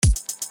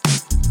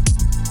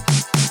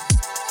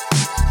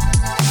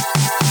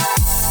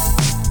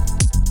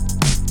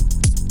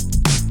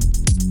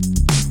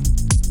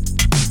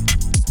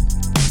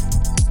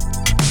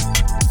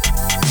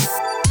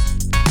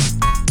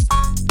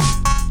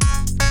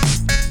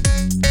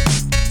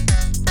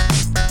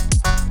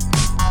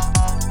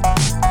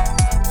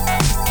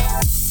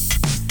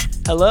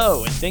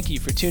Hello, and thank you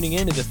for tuning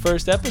in to the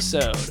first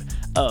episode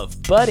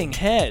of Butting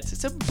Heads.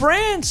 It's a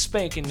brand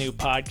spanking new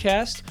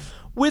podcast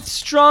with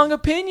strong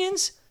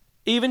opinions,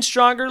 even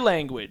stronger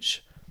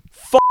language.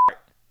 Fart,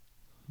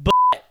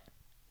 butt,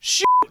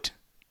 shoot,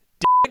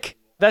 dick.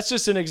 That's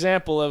just an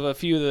example of a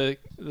few of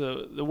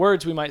the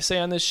words we might say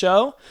on this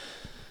show.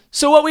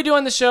 So what we do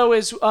on the show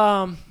is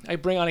I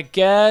bring on a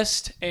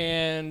guest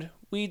and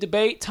we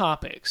debate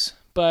topics,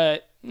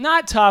 but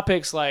not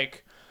topics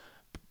like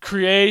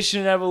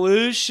creation and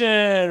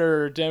evolution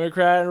or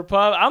Democrat and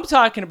Republican. I'm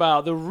talking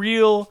about the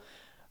real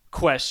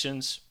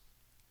questions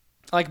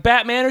like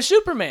Batman or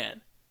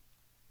Superman,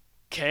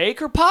 cake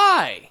or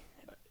pie,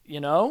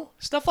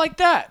 stuff like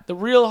that. The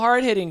real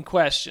hard-hitting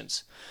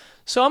questions.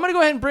 So I'm going to go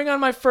ahead and bring on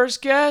my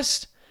first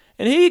guest,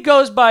 and he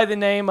goes by the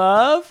name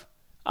of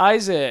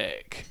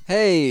Isaac.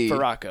 Hey.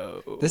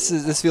 Farraco.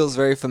 This feels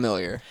very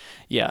familiar.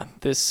 Yeah,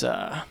 this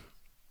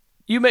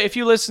if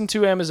you listen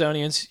to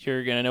Amazonians,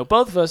 you're gonna know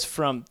both of us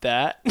from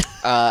that.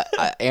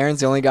 Aaron's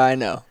the only guy I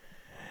know.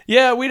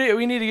 Yeah, we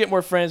need to get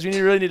more friends. We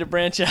really need to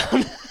branch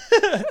out.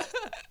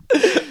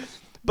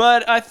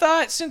 But I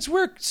thought since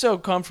we're so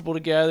comfortable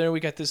together,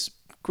 we got this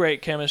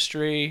great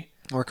chemistry.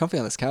 We're comfy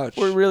on this couch.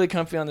 We're really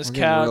comfy on this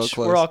couch.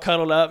 We're all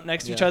cuddled up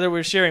next to each other.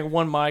 We're sharing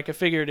one mic. I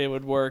figured it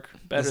would work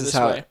better this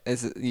way.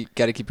 You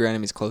got to keep your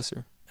enemies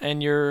closer.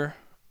 And your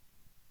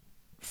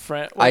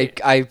friend.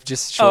 I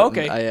just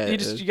shortened. Oh, okay.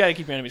 You got to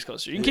keep your enemies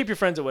closer. You can keep your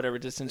friends at whatever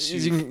distance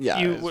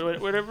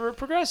whatever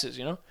progresses.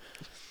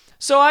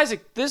 So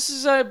Isaac, this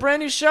is a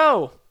brand new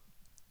show.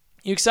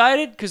 You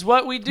excited? Because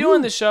what we do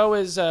on the show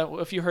is,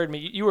 if you heard me,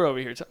 you were over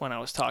here when I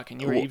was talking.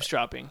 You were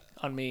eavesdropping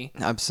on me.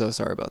 I'm so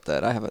sorry about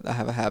that. I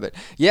have a habit.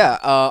 Yeah,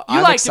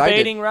 I'm like excited.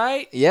 Debating,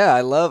 right?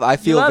 Yeah, I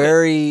feel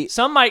very.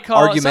 Some might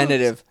call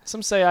argumentative.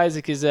 Some say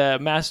Isaac is a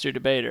master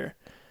debater.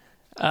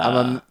 I'm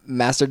a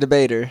master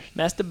debater.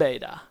 Master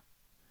debater.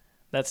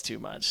 That's too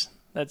much.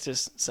 That's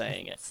just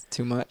saying it. It's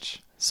too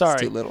much. Sorry.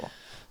 It's too little.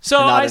 So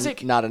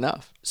Isaac, not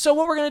enough. So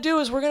what we're gonna do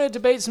is we're gonna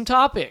debate some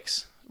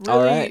topics. Really,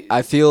 all right.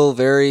 I feel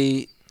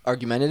very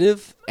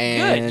argumentative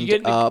and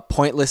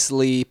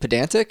pointlessly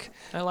pedantic.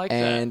 I like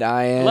and that.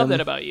 I love that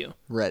about you.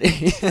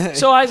 Ready.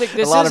 So Isaac,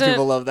 a lot of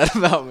people love that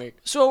about me.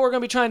 So what we're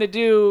gonna be trying to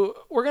do,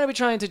 we're gonna be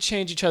trying to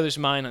change each other's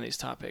mind on these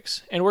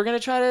topics, and we're gonna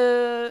try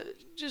to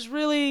just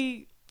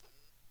really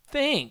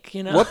think.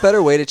 What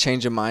better way to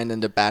change a mind than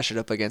to bash it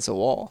up against a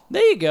wall?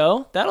 There you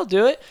go. That'll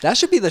do it. That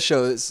should be the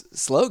show's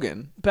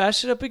slogan.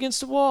 Bash it up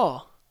against a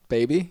wall,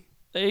 baby.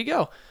 There you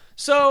go.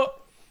 So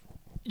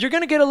you're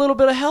gonna get a little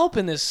bit of help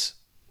in this.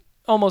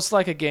 Almost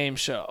like a game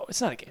show.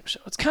 It's not a game show.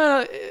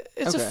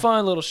 It's a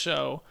fun little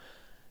show.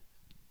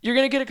 You're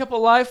going to get a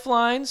couple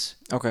lifelines.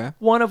 Okay.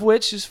 One of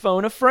which is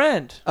phone a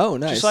friend. Oh,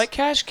 nice. Just like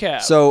Cash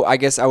Cab. So I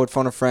guess I would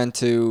phone a friend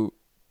to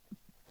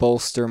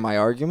bolster my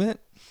argument?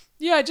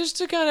 Yeah, just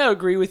to kind of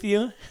agree with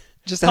you.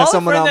 Just to have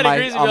someone on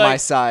my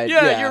side.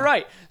 Yeah, you're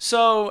right.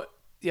 So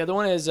the other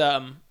one is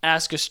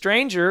Ask a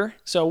Stranger.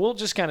 So we'll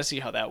just kind of see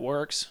how that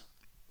works.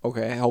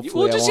 Okay.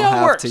 Hopefully I won't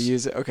have to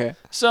use it. Okay.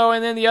 So,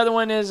 and then the other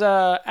one is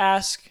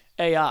Ask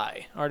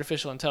AI,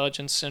 artificial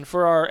intelligence. And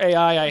for our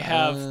AI, I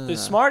have the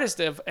smartest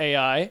of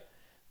AI,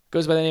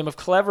 goes by the name of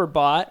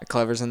Cleverbot.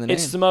 Clever's in the name.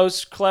 It's the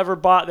most clever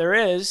bot there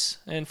is.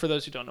 And for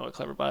those who don't know what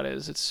Cleverbot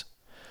is, it's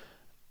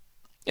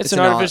an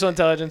artificial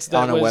intelligence that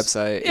on a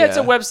website. Yeah, it's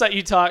a website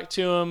you talk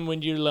to them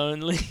when you're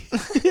lonely.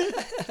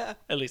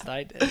 At least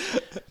I did.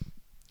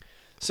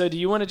 So do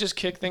you want to just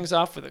kick things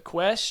off with a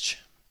question?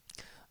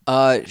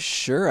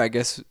 Sure, I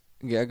guess.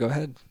 Yeah, go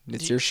ahead.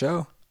 It's your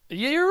show.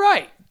 Yeah, you're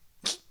right.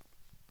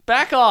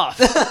 Back off.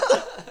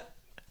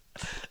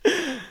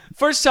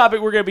 First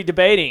topic we're going to be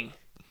debating.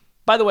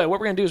 By the way, what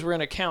we're going to do is we're going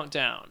to count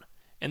down.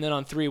 And then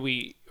on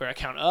 3, I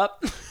count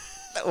up.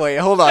 Wait,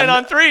 hold on. And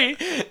on 3,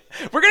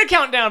 we're going to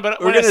count down.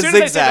 But we're going to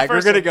zigzag.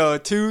 We're going to go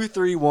 2,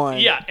 3, 1.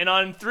 Yeah, and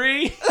on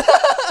 3,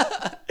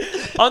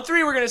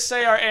 we're going to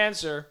say our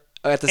answer.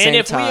 At the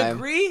same time. And if we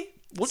agree,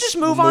 we'll just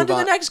move on to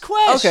the next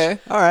question.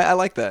 Okay, all right, I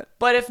like that.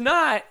 But if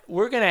not,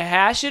 we're going to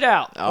hash it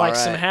out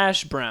some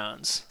hash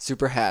browns.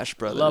 Super hash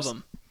brothers. Love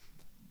them.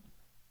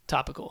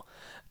 Topical.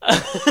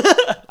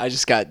 I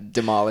just got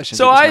demolished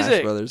into Isaac,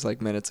 Smash Brothers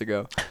like minutes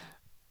ago.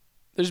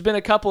 There's been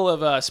a couple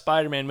of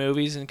Spider-Man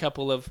movies and a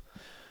couple of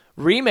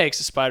remakes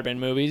of Spider-Man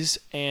movies.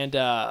 And,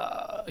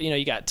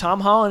 you got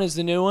Tom Holland is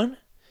the new one.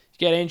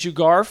 You got Andrew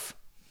Garfield.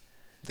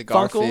 The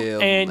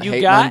Garfield. And you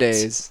hate got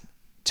Mondays.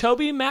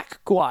 Tobey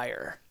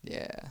Maguire.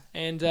 Yeah.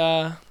 And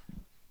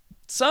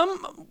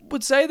some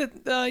would say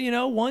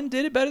that, one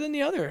did it better than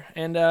the other.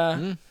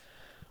 And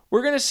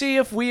we're going to see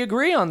if we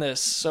agree on this.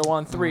 So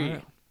on 3,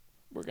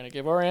 we're going to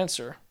give our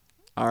answer.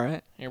 All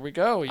right. Here we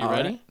go. Are you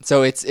ready? Right.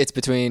 So it's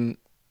between...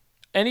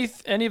 Any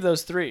of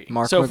those 3.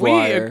 Mark so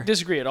Maguire, if we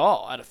disagree at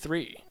all out of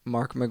 3.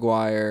 Mark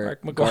Maguire,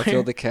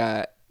 Garfield the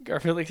Cat,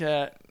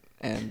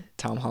 and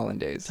Tom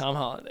Hollandaise. All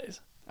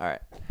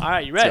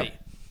right, you ready?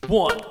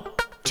 1,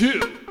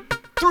 2,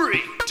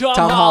 3.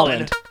 Tom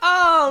Holland.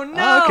 Oh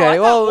no! Okay,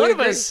 well, one of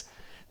us.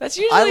 That's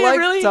usually I like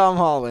really... Tom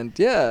Holland.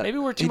 Yeah. Maybe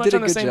we're too much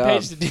on the same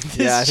page to do this.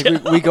 Yeah, I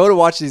think we go to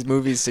watch these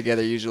movies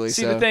together usually.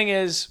 See, the thing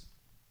is,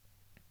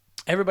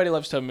 everybody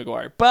loves Tobey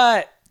Maguire,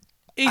 but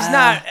he's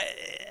not...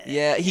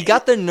 Yeah, he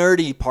got the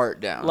nerdy part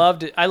down.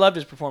 Loved it. I loved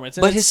his performance.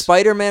 But his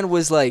Spider-Man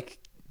was like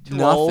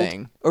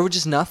nothing. Or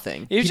just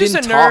nothing. He was just a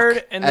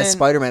nerd. And as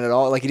Spider-Man at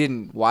all. Like, he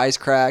didn't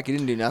wisecrack. He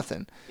didn't do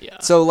nothing. Yeah.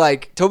 So,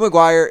 like, Tobey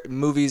Maguire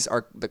movies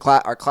are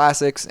are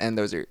classics, and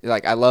those are,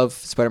 like, I love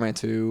Spider-Man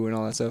 2 and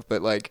all that stuff,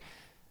 but, like,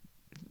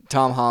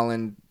 Tom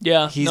Holland,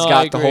 he's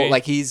got the whole,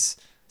 like, he's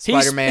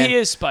Spider-Man. He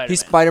is Spider-Man. He's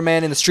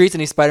Spider-Man in the streets,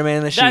 and he's Spider-Man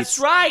in the sheets. That's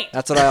right.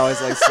 That's what I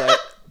always like to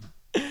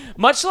say.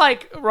 Much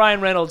like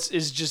Ryan Reynolds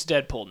is just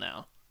Deadpool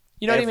now.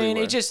 You know Everywhere. what I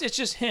mean? It's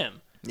just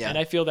him. Yeah. And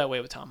I feel that way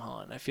with Tom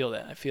Holland. I feel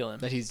that. I feel him.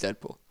 That he's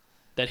Deadpool.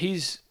 That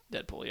he's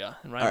Deadpool, yeah.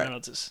 And Ryan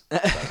Reynolds is.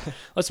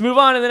 Let's move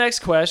on to the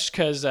next question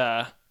because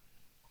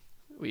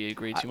we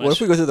agree too much. What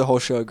if we go through the whole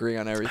show agreeing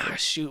on everything?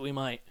 Shoot, we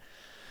might.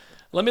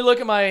 Let me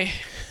look at my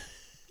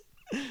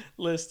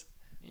list.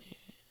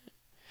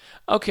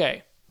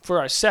 Okay, for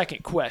our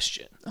second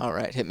question. All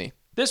right, hit me.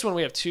 This one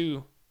we have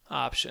two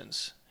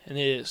options, and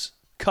it is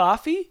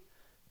coffee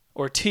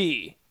or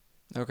tea.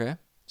 Okay.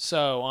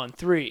 So on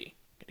 3, going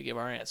to give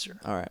our answer.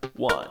 All right.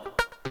 1,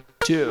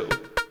 2,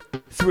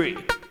 3.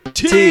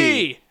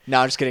 Tea.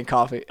 No, I'm just kidding.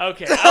 Coffee.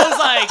 Okay, I was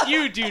like,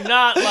 you do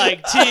not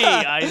like tea,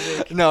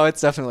 Isaac. No,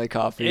 it's definitely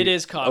coffee. It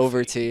is coffee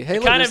over tea. Hey,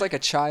 look, there's like a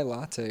chai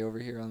latte over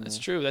here on That's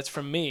true. That's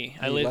from me.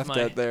 I leave left my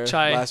that there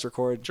chai last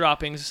record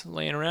droppings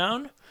laying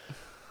around.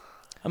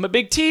 I'm a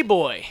big tea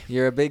boy.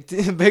 You're a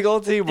big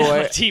old tea boy.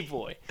 I'm a tea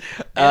boy.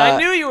 And I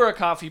knew you were a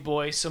coffee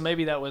boy, so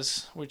maybe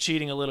we're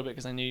cheating a little bit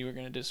because I knew you were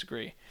going to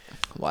disagree.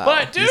 Wow.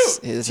 But dude, this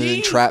is an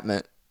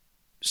entrapment.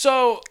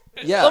 So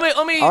yeah.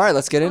 Let me. All right,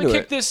 let's get into it.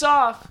 Kick this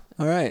off.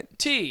 All right.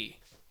 Tea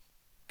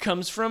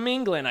comes from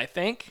England, I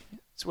think.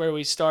 It's where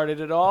we started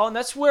it all, and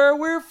that's where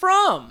we're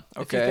from.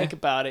 Okay. If you think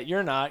about it,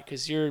 you're not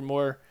because you're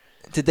more.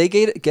 Did they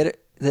get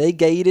it? They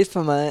get it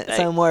from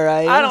somewhere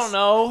else? I don't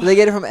know. Did they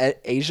get it from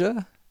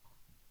Asia?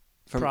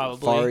 From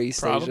probably. Far East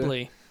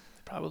Probably. Asia?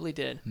 Probably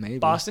did. Maybe.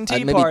 Boston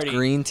Tea maybe Party.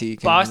 Green tea.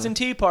 Boston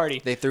Tea Party.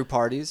 They threw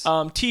parties.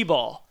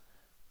 T-ball.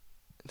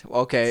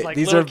 Okay, like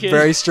these are kids.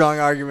 very strong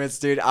arguments,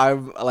 dude.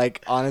 I'm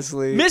like,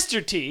 honestly.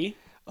 Mr. T.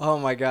 Oh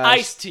my gosh.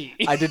 Iced tea.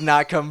 I did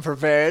not come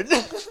prepared.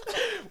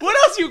 What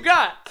else you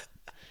got?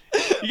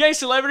 You got any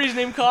celebrities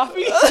named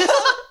Coffee?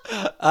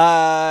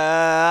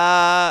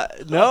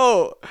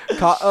 No.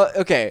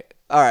 Okay.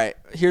 All right.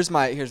 Here's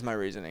my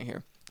reasoning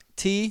here.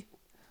 Tea,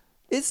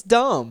 it's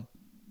dumb.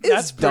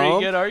 That's dumb.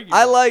 Pretty good argument.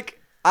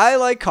 I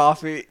like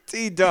coffee.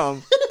 Tea,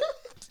 dumb.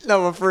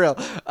 No, but for real.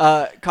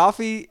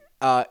 Coffee.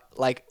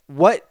 Like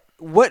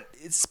what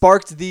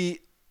sparked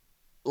the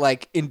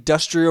like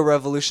industrial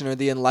revolution or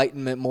the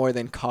Enlightenment more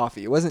than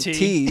coffee? It wasn't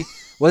tea.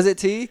 Was it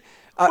tea?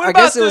 I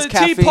guess it was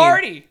caffeine. Tea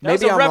Party.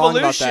 Maybe I'm wrong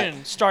about that.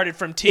 Revolution started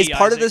from tea. Is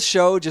part of Isaac. this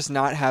show just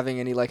not having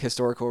any like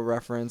historical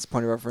reference,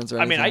 point of reference, or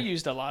anything? I mean, I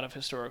used a lot of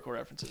historical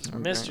references. Okay,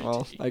 Mr.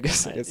 well, T. I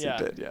guess you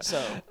did. Yeah.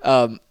 So.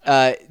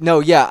 No.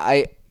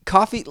 Yeah.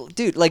 Coffee,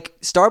 dude. Like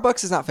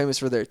Starbucks is not famous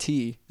for their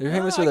tea. They're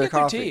famous for their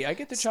coffee. Their tea. I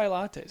get the chai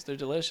lattes. They're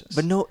delicious.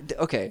 But no.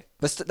 Okay.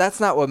 But that's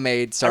not what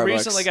made Starbucks. I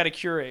recently got a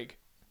Keurig.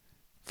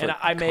 And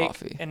I make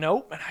coffee. And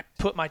I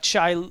put my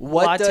chai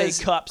latte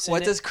cups in it.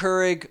 What does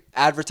Keurig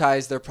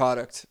advertise their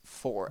product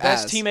for?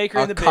 Best tea maker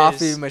in the biz. A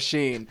coffee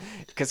machine.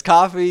 Because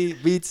coffee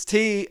beats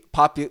tea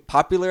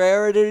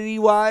popularity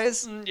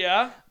wise.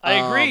 Yeah, I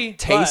agree.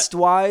 Taste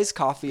wise,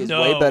 coffee is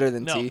way better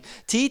than tea.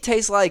 Tea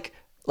tastes like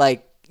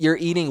you're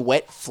eating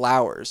wet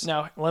flowers.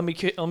 Now let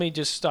me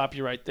just stop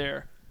you right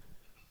there.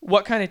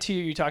 What kind of tea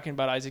are you talking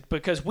about, Isaac?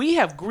 Because we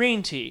have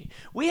green tea,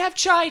 we have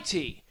chai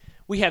tea,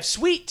 we have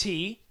sweet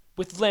tea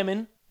with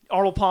lemon.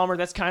 Arnold Palmer,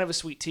 that's kind of a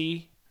sweet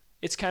tea.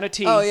 It's kind of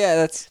tea. Oh, yeah,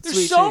 There's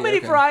sweet so tea. many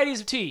varieties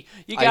of tea.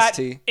 You Iced got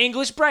tea.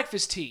 English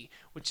breakfast tea,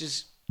 which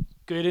is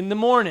good in the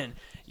morning.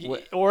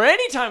 Or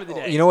any time of the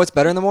day. You know what's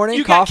better in the morning?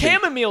 You Coffee. got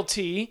chamomile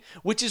tea,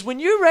 which is when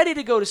you're ready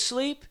to go to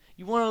sleep,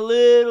 you want a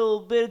little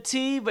bit of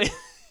tea, but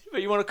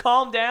you want to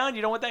calm down.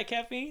 You don't want that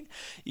caffeine.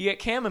 You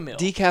get chamomile.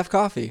 Decaf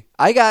coffee.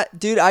 I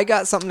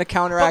got something to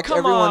counteract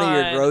every one of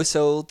your gross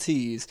old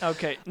teas.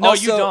 Okay. No,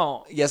 also, you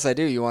don't. Yes, I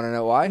do. You want to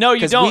know why? No,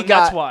 you don't.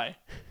 That's why.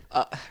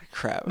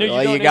 Crap. No,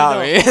 well, you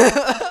got me.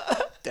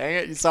 Dang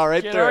it. You saw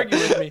right Can't through argue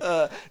with me.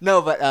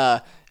 No,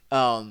 but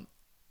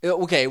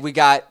okay, we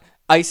got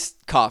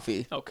iced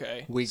coffee.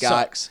 Okay. We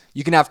got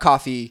you can have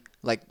coffee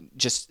like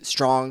just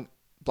strong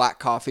black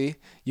coffee.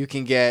 You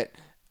can get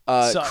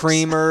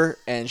creamer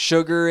and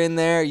sugar in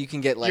there. You can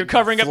get like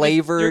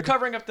flavored. You're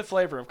covering up the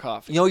flavor of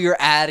coffee. You know, you're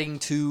adding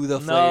to the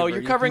flavor. No,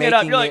 you're covering it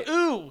up. You're like,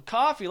 ooh,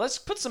 coffee. Let's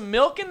put some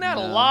milk in that.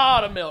 No. A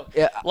lot of milk.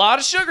 Yeah. A lot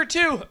of sugar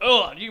too.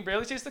 Oh, you can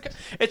barely taste the.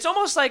 It's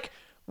almost like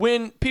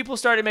when people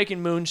started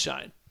making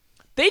moonshine.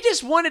 They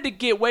just wanted to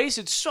get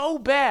wasted so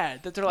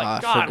bad that they're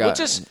like, God, we'll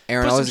just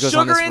Aaron put always some goes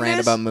on sugar this in rant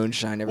this. about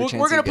moonshine every chance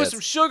We're gonna he gets. put some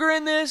sugar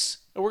in this,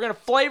 and we're gonna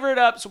flavor it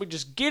up so we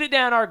just get it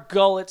down our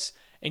gullets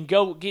and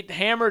go get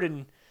hammered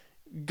and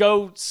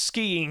go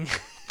skiing.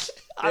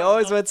 They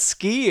always went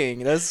skiing.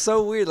 That's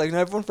so weird. Like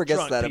everyone forgets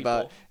Drunk that people.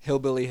 about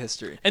hillbilly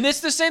history. And it's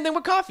the same thing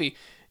with coffee.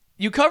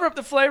 You cover up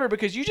the flavor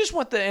because you just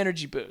want the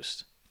energy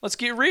boost. Let's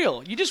get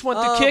real. You just want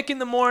the kick in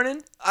the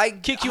morning.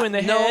 Kick you in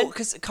the head. No,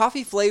 because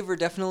coffee flavor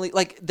definitely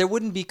like there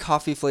wouldn't be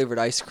coffee flavored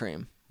ice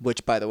cream.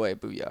 Which, by the way,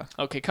 booyah.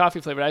 Okay, coffee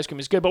flavored ice cream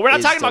is good, but we're not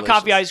Is talking about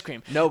coffee delicious. ice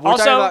cream. No, we're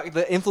also, talking about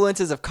the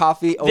influences of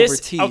coffee over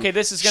tea. Okay,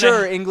 this is gonna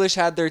Sure, English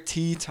had their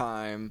tea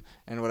time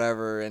and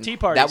whatever, and tea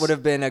parties. that would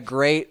have been a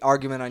great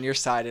argument on your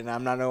side, and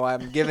I'm not know why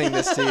I'm giving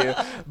this to you,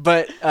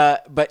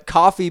 but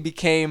coffee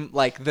became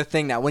like the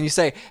thing now. When you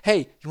say,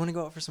 "Hey, you want to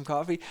go out for some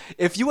coffee?"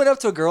 If you went up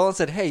to a girl and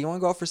said, "Hey, you want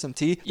to go out for some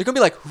tea?" They're gonna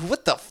be like,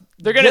 "What the?"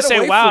 They're gonna Get say,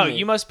 away "Wow, from me."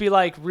 you must be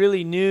like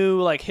really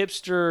new, like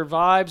hipster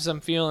vibes.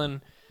 I'm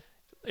feeling."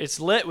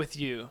 It's lit with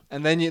you.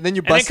 And then you then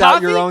bust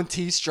out your coffee? own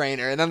tea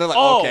strainer, and then they're like,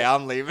 Oh. "Okay,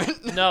 I'm leaving."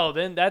 No,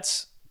 then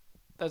that's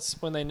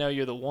when they know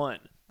you're the one.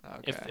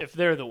 Okay. If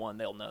they're the one,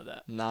 they'll know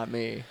that. Not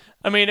me.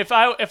 I mean, if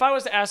I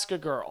was to ask a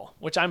girl,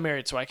 which I'm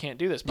married, so I can't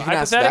do this, but You can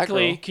ask that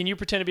hypothetically, girl. can you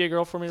pretend to be a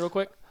girl for me real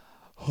quick?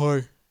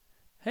 Hi.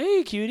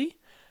 Hey, cutie.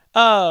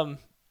 Do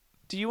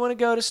you want to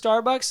go to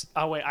Starbucks?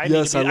 Oh wait, I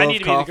Yes, need to I be love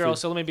the girl, coffee.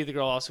 so let me be the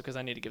girl also because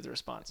I need to give the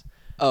response.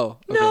 Oh.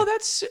 Okay. No,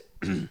 that's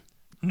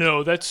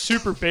no, that's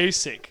super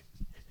basic.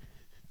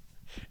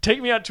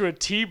 Take me out to a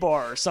tea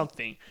bar or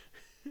something.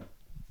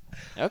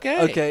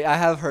 Okay. Okay, I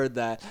have heard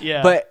that.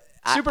 Yeah. But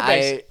Super I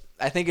basic.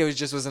 I think it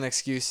was an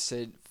excuse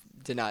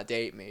to not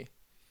date me.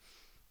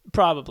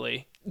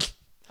 Probably.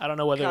 I don't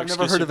know whether I've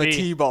never heard of a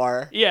tea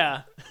bar.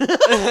 Yeah. Take me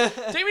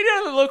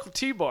down to the local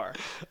tea bar.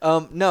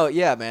 No,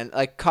 yeah, man.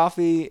 Like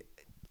coffee,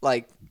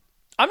 like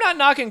I'm not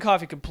knocking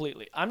coffee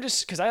completely. I'm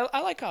just because I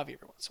like coffee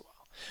every once in a while.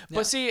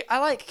 But see, I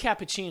like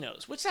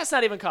cappuccinos, which that's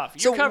not even coffee.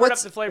 You're covering up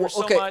the flavor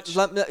so much.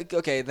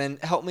 Okay, then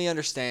help me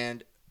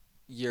understand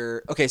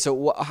your. Okay, so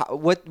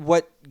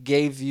what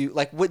gave you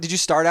like? What did you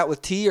start out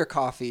with, tea or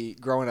coffee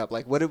growing up?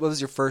 Like, what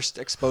was your first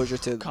exposure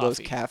to those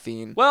Coffee.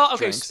 caffeine? Well,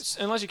 okay, drinks?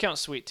 unless you count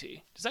sweet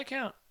tea. Does that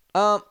count?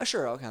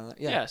 Sure, I'll count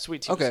that. Yeah. Yeah,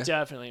 sweet tea Okay. is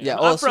definitely. Yeah,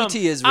 I'm sweet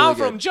tea is really I'm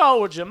good. from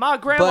Georgia. My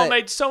grandma But-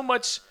 made so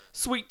much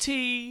sweet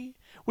tea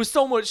with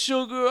so much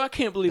sugar. I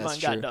can't believe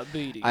That's I true. got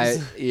diabetes.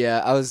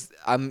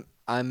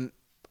 I'm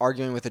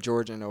arguing with a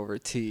Georgian over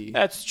tea.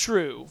 That's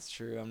true. It's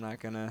true. I'm not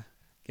gonna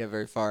get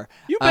very far.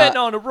 You betting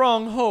on the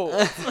wrong hole.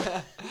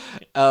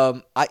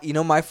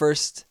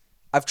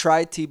 I've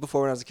tried tea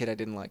before when I was a kid. I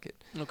didn't like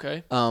it.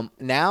 Okay.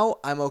 Now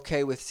I'm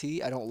okay with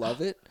tea. I don't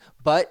love it,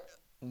 but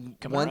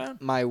Coming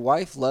around. my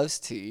wife loves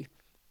tea,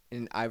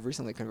 and I've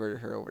recently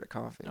converted her over to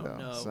coffee though.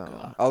 no, So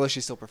God. although she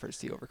still prefers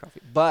tea over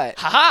coffee, but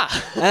Haha.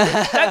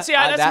 That's me. 'cause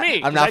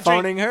I'm I not drink-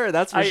 phoning her.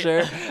 That's for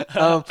sure.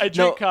 I drink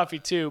no, coffee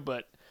too,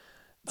 but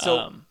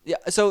So yeah,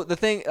 so the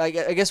thing, I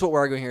guess what we're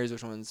arguing here is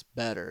which one's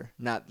better.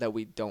 Not that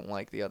we don't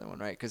like the other one,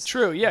 right? Cause,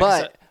 True, yeah,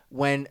 'cause But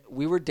when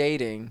we were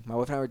dating, my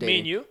wife and I were dating. me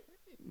and you.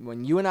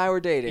 When you and I were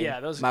dating, Yeah,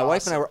 that was my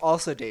wife and I awesome. were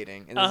also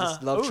dating, and there's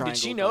this love Ooh, triangle did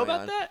she know going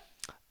about on.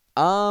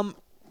 that?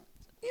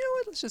 You know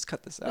what? Let's just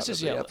cut this out Let's of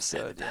just the edit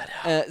episode.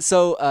 that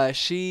So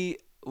she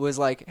was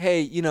like,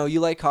 "Hey, you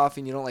like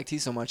coffee and you don't like tea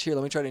so much. Here,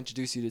 let me try to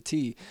introduce you to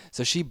tea."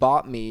 So she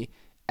bought me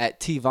at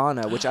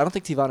Teavana, which I don't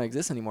think Teavana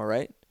exists anymore,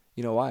 right?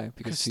 You know why?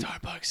 Because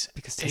Starbucks.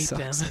 Because tea ate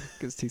sucks. them.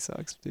 Because tea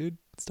sucks, dude.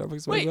 Starbucks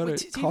is Wait, way better.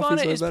 Teavana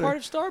Coffee's way is better. part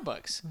of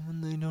Starbucks.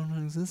 And they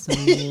don't exist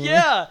anymore.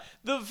 Yeah,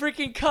 the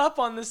freaking cup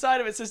on the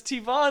side of it says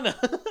Teavana.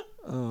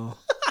 Oh.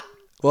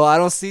 Well, I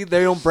don't see.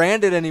 They don't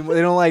brand it anymore.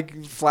 They don't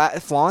like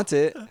flaunt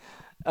it.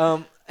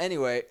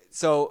 Anyway,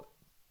 so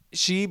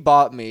she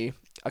bought me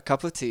a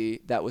cup of tea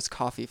that was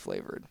coffee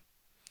flavored.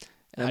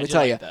 And let me How'd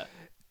tell like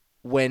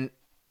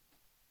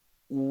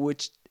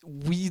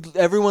you,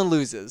 everyone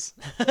loses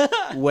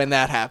when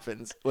that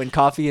happens. When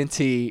coffee and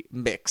tea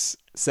mix.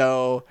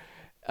 So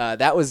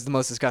that was the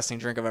most disgusting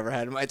drink I've ever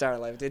had in my entire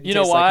life. It didn't You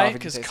know taste like why? coffee, it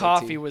Because didn't taste like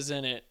coffee tea. was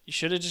in it. You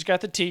should have just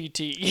got the tea.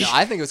 No,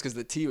 I think it was because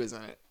the tea was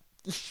in it.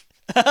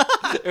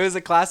 It was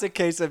a classic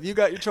case of you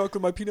got your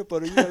chocolate, my peanut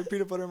butter. You got your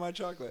peanut butter, my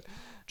chocolate.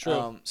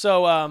 True.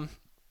 So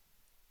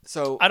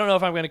So I don't know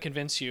if I'm going to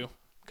convince you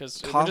because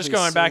we're just coffee's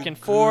going back so and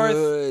forth.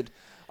 good.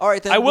 All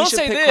right, then I will we should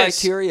say pick this.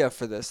 criteria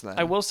for this. Then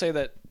I will say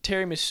that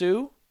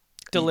tiramisu,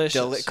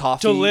 delicious,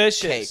 coffee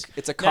delicious cake.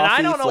 It's a Now,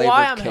 I don't know why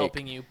coffee-flavored I'm cake.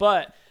 helping you,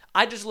 but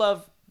I just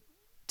love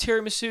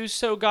tiramisu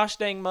so gosh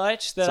dang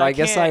much that So I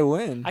guess I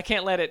win. I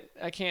can't let it.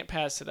 I can't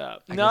pass it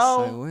up. I no,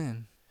 guess I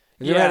win.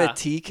 Have you ever had a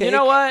tea cake? You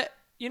know what?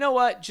 You know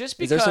what? Just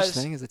Is because there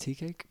such thing as a tea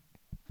cake?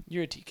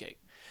 you're a tea cake.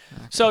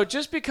 Okay. So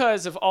just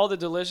because of all the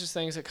delicious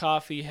things that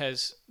coffee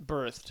has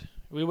birthed,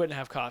 we wouldn't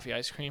have coffee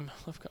ice cream.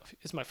 I love coffee.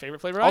 It's my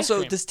favorite flavor of ice Also,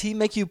 cream. does tea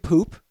make you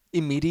poop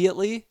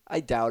immediately? I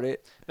doubt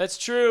it. That's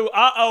true.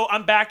 Uh-oh,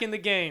 I'm back in the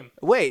game.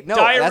 Wait, no,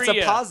 that's a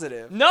Diarrhea.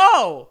 positive.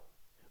 No.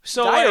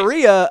 So wait,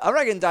 Diarrhea? I'm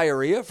not getting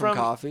diarrhea from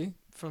coffee.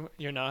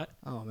 you're not.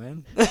 Oh,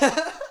 man.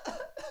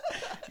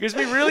 Gives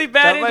me really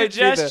bad might be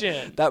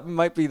indigestion. that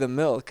might be the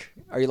milk.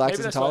 Are you Maybe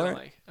lactose that's why I don't intolerant?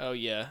 like. Oh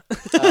yeah.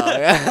 Oh,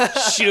 yeah.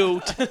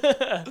 Shoot.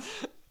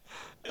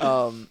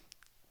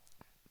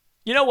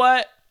 You know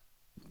what?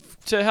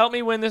 To help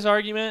me win this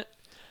argument,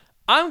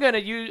 I'm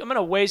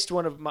gonna waste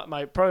one of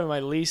my probably my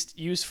least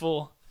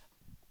useful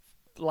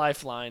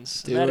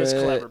lifelines. Do That is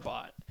it.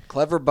 Cleverbot.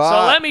 Cleverbot.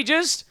 So let me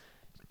just.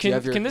 Do you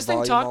have your Can this thing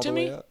volume talk all to the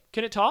way me? up?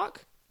 Can it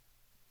talk?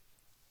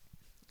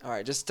 All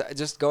right, just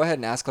go ahead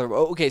and ask Cleverbot.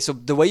 Oh, okay, so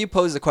the way you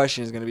pose the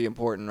question is going to be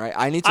important, right?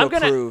 I need to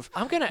approve.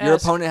 I'm gonna Your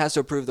ask. opponent has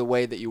to approve the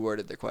way that you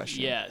worded the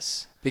question.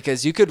 Yes.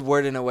 Because you could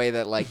word in a way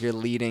that like you're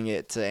leading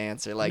it to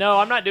answer. Like No,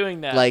 I'm not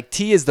doing that. Like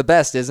tea is the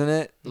best, isn't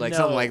it? Like No.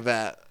 something like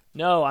that.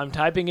 No, I'm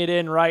typing it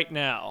in right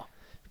now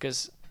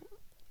because.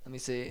 Let me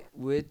see.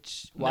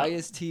 Why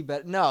is tea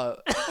better? No.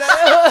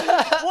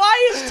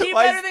 Why is tea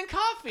Why better is- than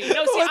coffee? No,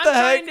 see, What I'm the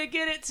trying heck? to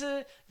get it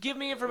to give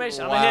me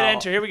information. I'm gonna hit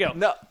enter. Here we go.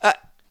 No.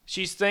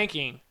 She's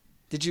thinking.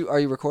 Are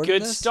you recording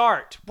Good this?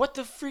 start. What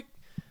the freak?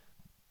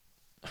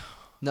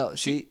 No,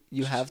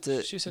 you have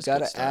to she says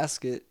gotta good start.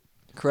 ask it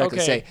correctly.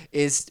 Okay.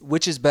 Say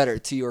which is better,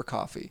 tea or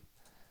coffee?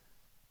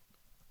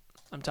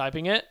 I'm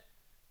typing it.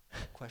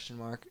 Question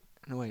mark.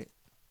 No wait.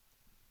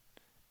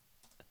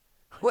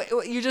 Wait,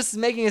 you're just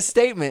making a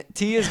statement.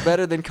 Tea is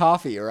better than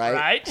coffee, right?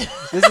 Right.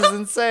 This is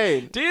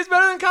insane. Tea is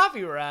better than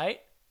coffee, right?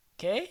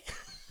 Okay.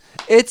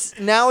 It's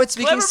speaking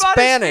Cleverbot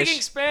Spanish. is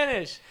speaking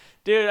Spanish.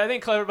 Dude, I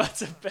think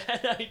Cleverbot's a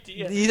bad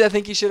idea. I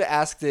think you should have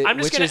asked it. I'm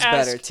just Which gonna is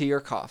ask- better, tea or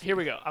coffee? Here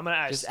we go. I'm gonna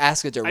ask. Just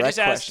ask a I direct just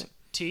question.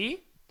 asked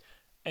tea,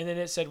 and then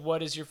it said,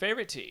 "What is your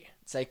favorite tea?"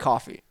 Say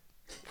coffee.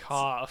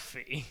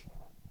 Coffee.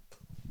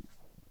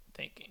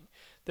 Thinking.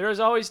 There is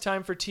always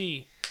time for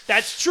tea.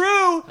 That's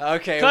true.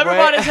 Okay.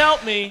 Cleverbot has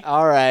helped me.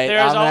 All right.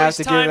 There's I'm gonna have always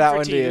to time give that for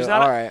one tea. to you. There's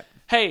not All a- right.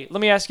 Hey,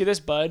 let me ask you this,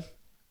 bud.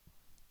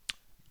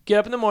 Get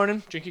up in the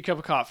morning, drink your cup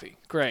of coffee.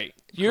 Great.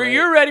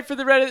 You're ready for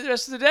the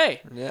rest of the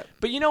day. Yep.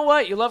 But you know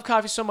what? You love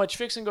coffee so much.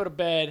 Fix and go to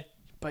bed.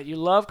 But you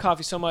love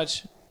coffee so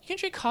much. You can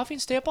drink coffee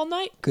and stay up all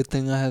night. Good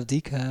thing I have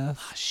decaf.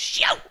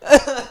 Shoot!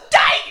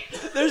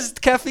 Dang! There's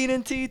caffeine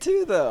in tea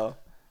too, though.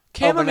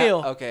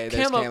 Chamomile. Okay,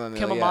 there's chamomile.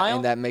 Chamomile. Yeah,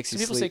 and that makes Some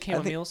you people sleep. say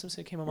chamomile. Some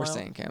say chamomile. We're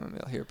saying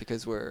chamomile here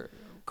because we're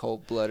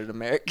cold-blooded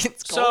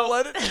Americans. So-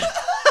 Cold-blooded.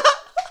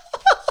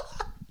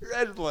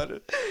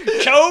 Red-blooded.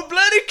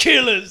 Cold-blooded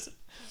killers.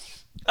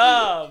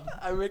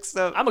 I mixed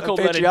up. I'm a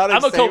cold-blooded- patriotic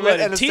I'm a statement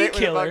cold-blooded and a tea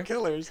statement about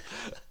killer. killers.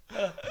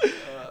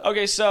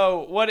 Okay,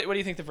 so what do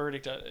you think the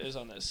verdict is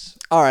on this?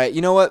 All right,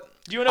 you know what?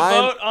 Do you want to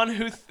vote on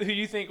who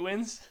you think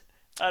wins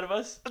out of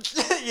us?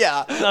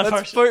 Yeah, let's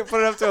partial.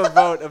 put it up to a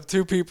vote of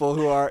two people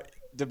who are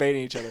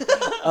debating each other.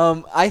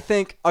 I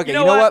think. Okay, You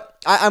you know know what?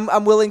 what?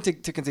 I'm willing to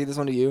concede this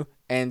one to you,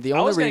 and the I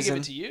only was gonna reason.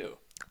 give it to you.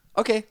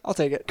 Okay, I'll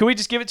take it. Can we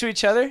just give it to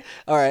each other?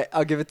 All right,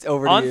 I'll give it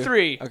over to On you.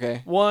 3.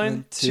 Okay.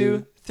 1,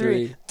 2,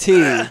 3.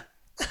 Tea.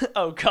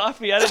 Oh,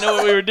 coffee. I didn't know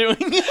what we were doing.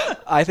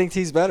 I think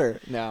tea's better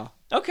now.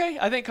 Okay,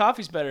 I think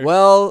coffee's better.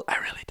 Well, I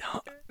really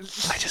don't.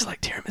 I just like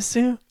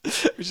tiramisu. we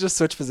should just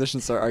switch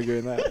positions, start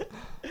arguing that.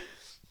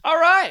 All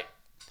right.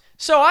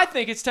 So I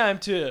think it's time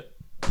to.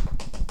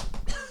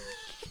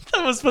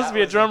 That was supposed to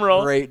be a drum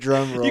roll. Great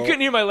drum roll. You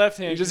couldn't hear my left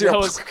hand. You just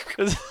 'cause hear-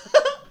 that was-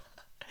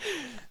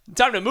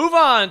 Time to move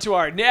on to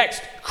our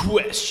next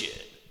question.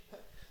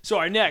 So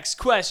our next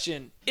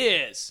question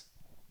is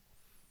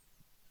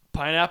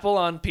pineapple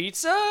on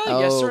pizza?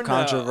 Yes or no?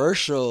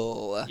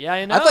 Controversial. Yeah,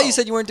 I know. I thought you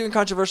said you weren't doing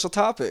controversial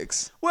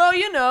topics. Well,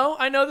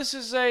 I know this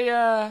is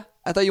a.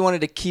 I thought you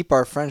wanted to keep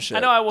our friendship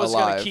I know I was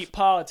alive. going to keep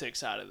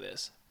politics out of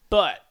this,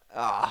 but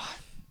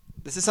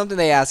This is something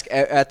they ask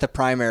at the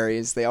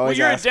primaries. They always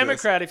you're a ask this.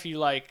 Democrat if you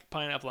like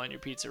pineapple on your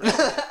pizza,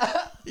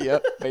 right?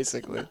 Yep,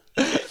 basically.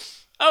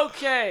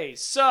 Okay,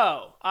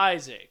 so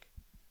Isaac,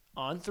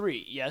 on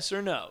 3, yes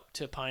or no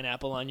to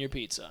pineapple on your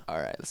pizza? All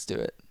right, let's do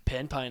it.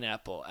 Pen,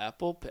 pineapple,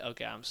 apple.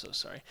 Okay, I'm so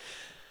sorry.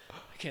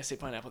 I can't say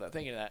pineapple without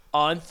thinking of that.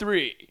 On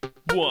 3,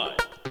 1,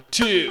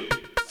 2,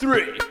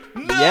 3.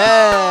 No!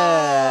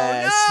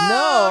 Yes.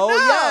 No! No!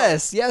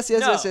 Yes. Yes.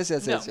 Yes. No! Yes. Yes.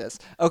 Yes. No! Yes. Yes.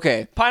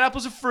 Okay.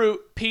 Pineapple's a fruit.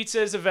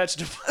 Pizza is a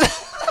vegetable.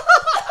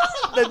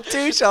 The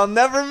two shall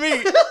never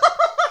meet.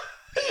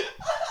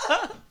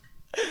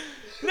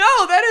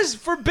 No, that is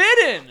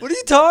forbidden. What are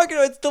you talking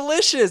about? It's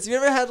delicious. You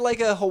ever had like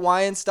a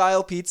Hawaiian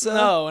style pizza?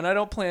 No, and I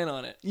don't plan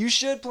on it. You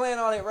should plan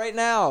on it right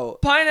now.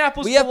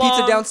 Pineapples We have pizza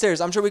belong- downstairs.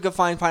 I'm sure we could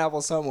find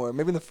pineapple somewhere.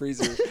 Maybe in the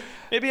freezer.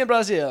 Maybe in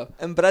Brazil.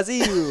 In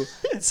Brazil.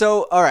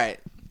 So, all right.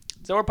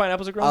 Is that where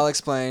pineapples are grown? I'll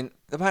explain.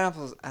 The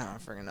pineapples, I don't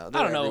freaking know.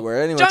 They're I don't know.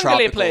 everywhere. Anywhere Jungly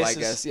tropical, places. I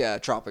guess. Yeah,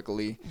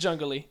 tropically.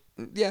 Jungly.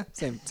 Yeah,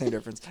 same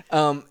difference. It's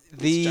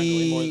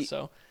jungly more The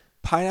so.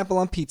 pineapple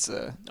on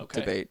pizza Okay.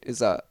 debate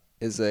is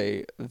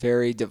a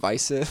very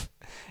divisive,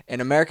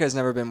 and America has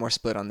never been more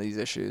split on these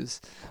issues.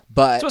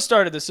 But That's what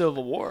started the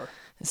Civil War.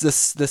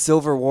 it's the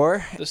Silver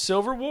War The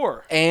Silver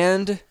War.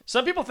 and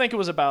Some people think it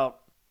was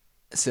about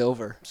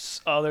silver.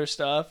 other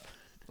stuff.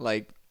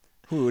 Like,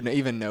 who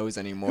even knows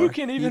anymore? Who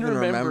can even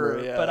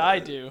remember? Yeah. But I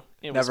do.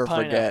 It Never was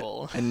forget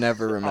pineapple. and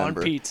never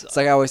remember. pizza. It's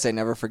like I always say,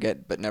 never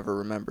forget but never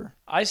remember.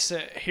 I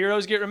say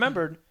heroes get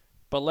remembered,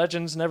 but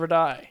legends never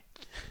die.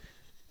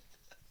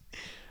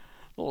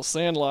 Little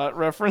Sandlot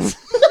reference.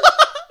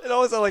 It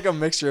always like a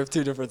mixture of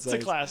two different It's a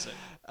things. classic.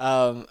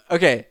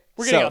 Okay.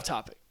 We're getting off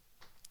topic.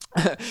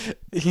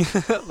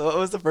 What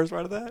was the first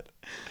part of that?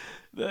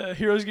 The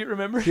heroes get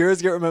remembered.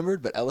 Heroes get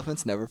remembered, but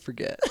elephants never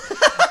forget.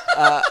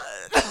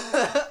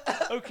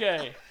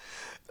 Okay.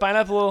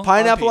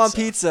 Pineapple On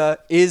pizza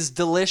is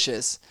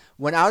delicious.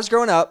 When I was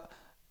growing up,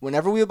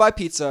 whenever we would buy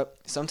pizza,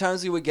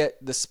 sometimes we would get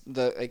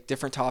the like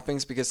different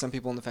toppings because some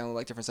people in the family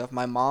like different stuff.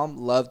 My mom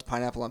loved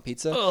pineapple on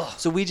pizza,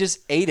 so we just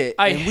ate it.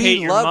 I and hate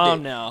we your loved mom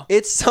it. now.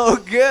 It's so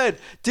good,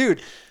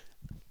 dude.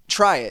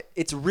 Try it.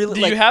 It's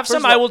really. Do you have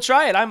some? I will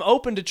try it. I'm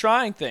open to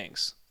trying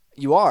things.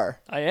 You are.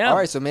 I am. All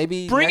right, so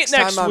maybe Bring next it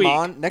next time week. I'm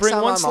on. Next Bring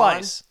time one I'm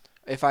slice.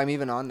 on, if I'm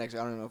even on next, I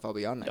don't know if I'll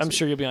be on next. I'm week.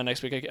 sure you'll be on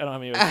next week. I don't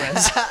have any other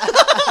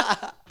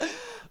friends.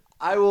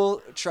 I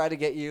will try to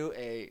get you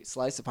a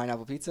slice of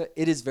pineapple pizza.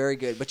 It is very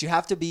good, but you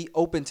have to be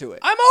open to it.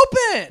 I'm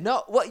open.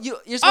 No, what you're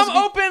supposed to be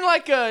open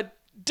like a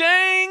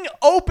dang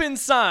open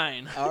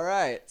sign. All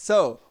right.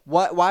 So,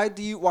 why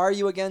are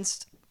you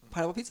against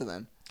pineapple pizza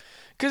then?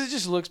 Because it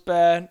just looks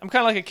bad. I'm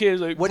kind of like a kid.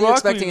 Like, What are you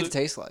expecting it to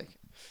taste like?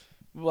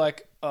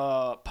 Like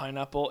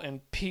pineapple and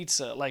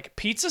pizza. Like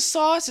pizza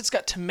sauce. It's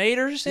got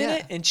tomatoes in Yeah.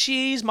 it and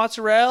cheese,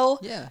 mozzarella.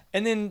 Yeah.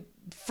 And then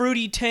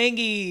fruity,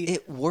 tangy.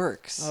 It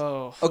works.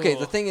 Oh. Okay, oh.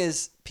 the thing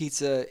is,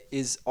 pizza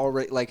is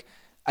already like,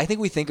 I think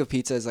we think of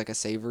pizza as like a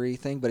savory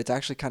thing, but it's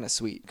actually kind of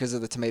sweet because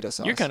of the tomato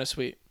sauce. You're kind of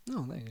sweet.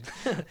 No, thank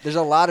you. There's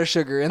a lot of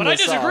sugar in But the I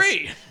sauce.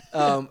 disagree.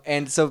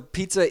 And so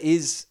pizza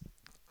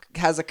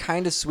has a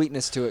kind of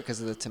sweetness to it because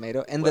of the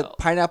tomato, and the Well-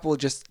 pineapple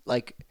just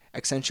like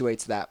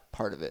accentuates that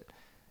part of it.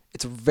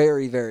 It's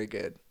very, very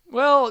good.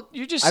 Well,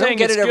 you're just I saying don't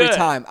get it's it every good.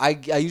 time. I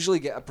usually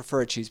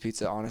prefer a cheese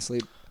pizza,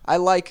 honestly. I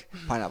like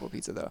pineapple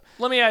pizza though.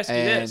 Let me ask you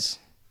And- this.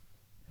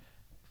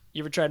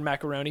 You ever tried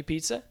macaroni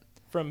pizza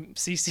from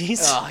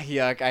CC's? Oh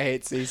yuck! I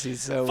hate CC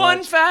so Fun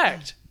much.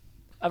 fact.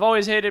 I've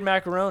always hated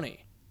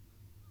macaroni.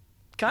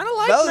 Kind of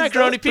like That was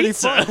macaroni pretty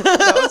pizza. fun.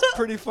 That was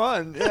pretty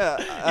fun. Yeah.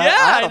 I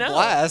had a know.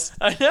 blast.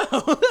 I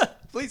know.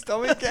 Please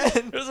tell me again.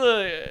 It was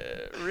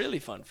a really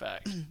fun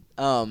fact.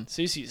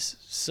 CC's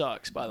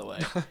sucks, by the way.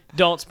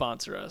 Don't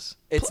sponsor us.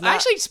 It's not-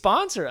 Actually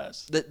sponsor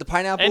us. The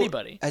pineapple.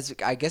 Anybody.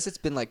 I guess it's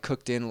been like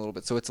cooked in a little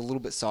bit, so it's a little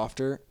bit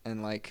softer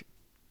and like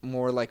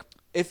more like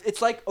if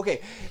it's like okay.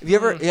 Have you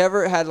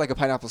ever had like a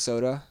pineapple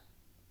soda?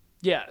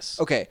 Yes.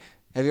 Okay.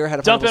 Have you ever had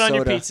a Dump it pineapple on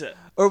your soda? pizza.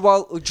 Or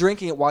while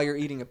drinking it while you're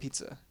eating a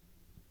pizza.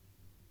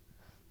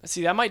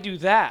 See, I might do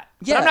that.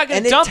 Yeah, but I'm not going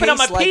and to dump it on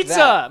my tastes like pizza,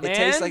 that. man. It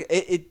tastes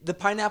like the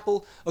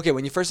pineapple. Okay,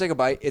 when you first take a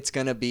bite, it's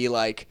gonna be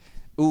like,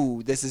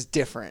 "Ooh, this is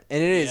different,"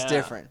 and it is Yeah.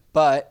 different.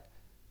 But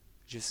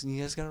just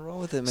you guys gotta roll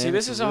with it, man. See,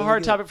 this It's is a really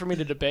hard good. topic for me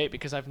to debate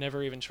because I've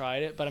never even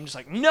tried it. But I'm just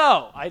like,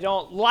 no, I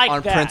don't like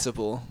on that.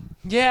 principle.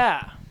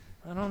 Yeah,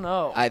 I don't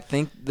know. I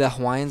think the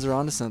Hawaiians are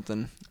onto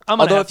something. I'm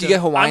gonna Although have if you to-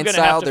 get Hawaiian I'm gonna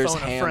have style, to there's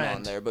phone a ham friend.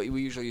 on there, but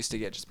we usually used to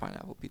get just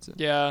pineapple pizza.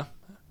 Yeah,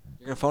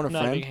 You're gonna phone a I'm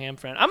not a big friend? ham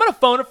friend. I'm gonna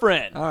phone a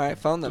friend. All right,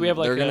 phone them. we have,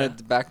 like, They're a-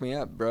 gonna back me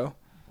up, bro.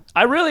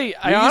 I You're honestly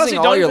using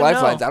all don't your even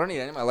lifelines. know. I don't need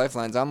any of my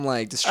lifelines. I'm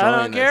like destroying I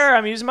don't this. care.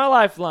 I'm using my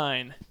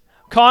lifeline.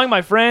 Calling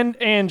my friend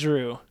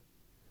Andrew.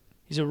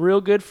 He's a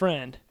real good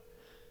friend.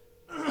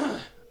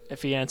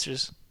 If he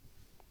answers,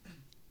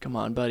 come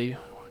on, buddy,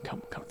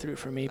 come through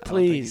for me, I don't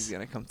think he's please.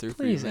 gonna come through for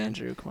Please, you, man.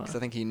 Andrew, come on. 'Cause I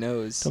think he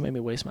knows. Don't make me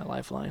waste my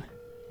lifeline.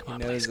 Come He on,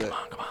 knows please. Come that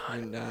on, come on.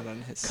 you're not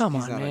on his. Come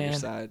he's on, not on your man.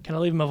 side. Can I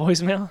leave him a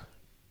voicemail?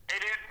 Hey,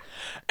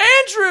 dude.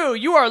 Andrew,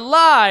 you are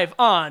live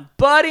on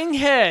Butting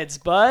Heads,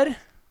 bud.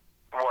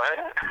 What?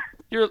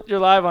 You're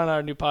live on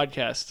our new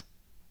podcast.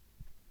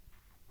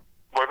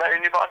 What about your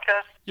new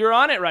podcast? You're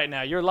on it right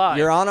now. You're live.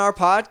 You're on our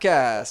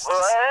podcast.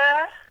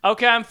 What?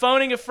 Okay, I'm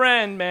phoning a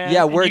friend, man.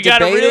 Yeah, and we're you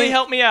gotta really debating-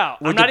 help me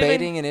out. We're I'm not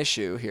debating an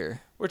issue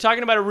here. We're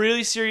talking about a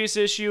really serious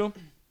issue.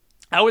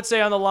 I would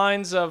say on the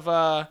lines of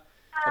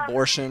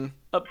Abortion.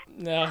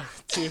 no,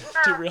 too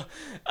real.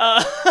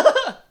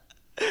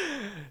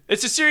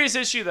 It's a serious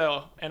issue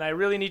though, and I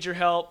really need your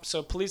help.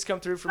 So please come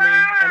through for me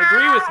and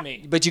agree with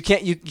me. But you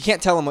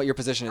can't tell him what your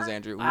position is,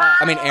 Andrew.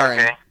 I mean, Aaron.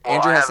 Okay. Well,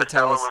 Andrew I has have to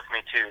tell a us. with me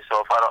too, so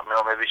if I don't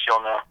know, maybe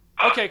she'll know.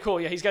 Okay, cool.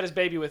 Yeah, he's got his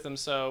baby with him,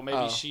 so maybe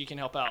Oh. she can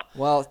help out.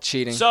 Well,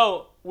 cheating.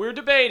 So we're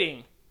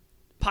debating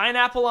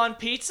pineapple on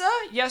pizza,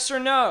 yes or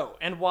no,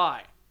 and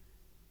why?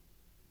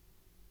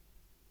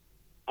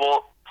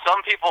 Well,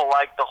 some people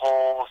like the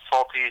whole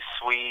salty,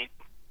 sweet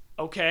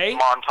Okay.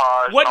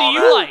 montage. What and do all you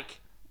that, like?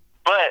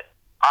 But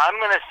I'm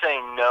gonna say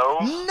no.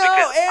 No,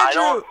 because I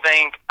Andrew!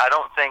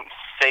 don't think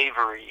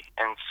savory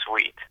and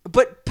sweet.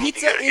 But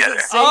pizza go together.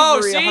 isn't Oh,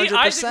 savory see, 100%.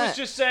 Isaac was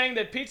just saying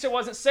that pizza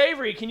wasn't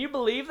savory. Can you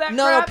believe that?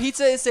 No, crap?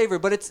 pizza is savory,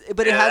 but it Yeah,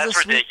 has a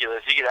that's sweet.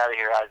 ridiculous. You get out of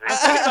here, Isaac.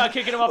 Thinking about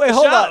kicking him off Wait, the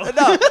hold show. on.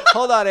 No,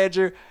 hold on,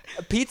 Andrew.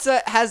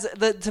 Pizza has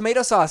the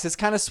tomato sauce. It's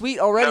kind of sweet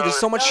already. There's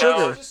so much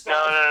sugar.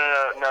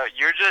 No.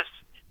 You're just.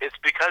 It's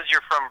because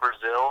you're from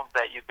Brazil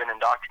that you've been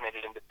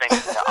indoctrinated into thinking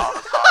that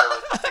avocado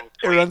is something It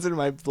sweet. runs in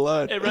my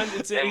blood. It runs.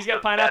 He's And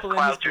got pineapple that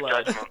in his clouds your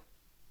blood. judgment.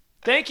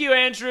 Thank you,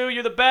 Andrew.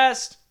 You're the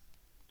best.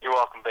 You're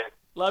welcome, babe.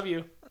 Love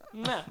you.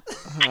 Mwah.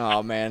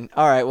 Oh man.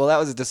 All right. Well, that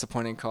was a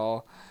disappointing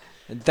call.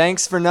 And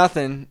thanks for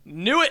nothing.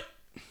 Knew it.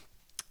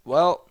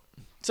 Well,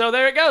 So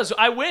there it goes.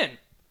 I win.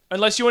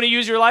 Unless you want to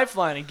use your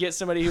lifeline and get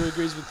somebody who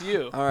agrees with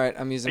you. all right.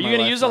 I'm using. Are you my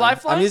gonna use a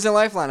lifeline? I'm using a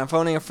lifeline. I'm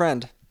phoning a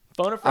friend.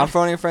 Phone a friend. I'm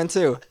phoning a friend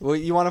too. Well,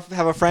 you want to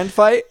have a friend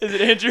fight? Is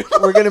it Andrew?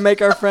 We're gonna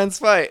make our friends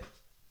fight.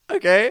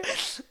 Okay.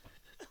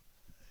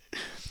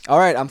 All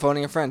right, I'm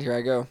phoning a friend. Here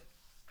I go.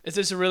 Is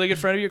this a really good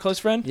friend of your close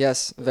friend?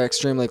 Yes, an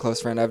extremely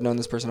close friend. I've known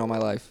this person all my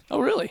life. Oh,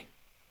 really?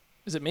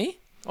 Is it me?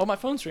 Oh, my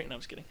phone's ringing. No,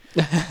 I'm just kidding.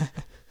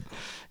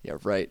 Yeah,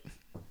 right.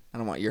 I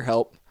don't want your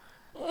help.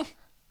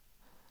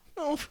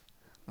 Oh.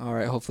 All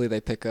right, hopefully they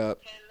pick up.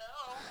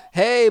 Hello.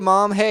 Hey,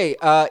 Mom. Hey,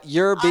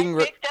 you're being...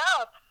 I picked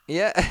up.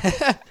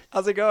 Yeah.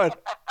 How's it going?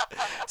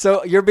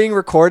 So you're being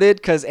recorded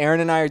because Aaron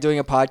and I are doing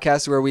a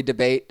podcast where we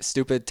debate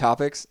stupid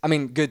topics. I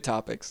mean, good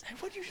topics.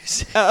 What did you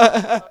just say?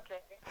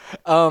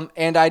 Okay.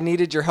 And I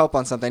needed your help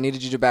on something. I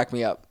needed you to back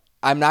me up.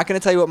 I'm not going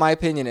to tell you what my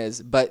opinion is,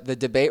 but the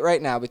debate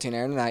right now between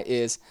Aaron and I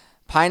is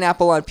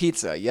pineapple on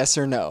pizza, yes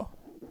or no?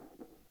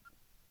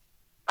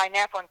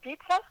 Pineapple on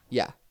pizza?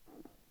 Yeah.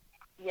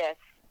 Yes.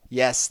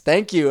 Yes.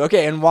 Thank you.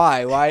 Okay. And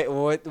why? Why?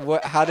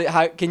 What?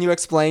 How? Can you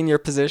explain your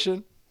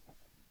position?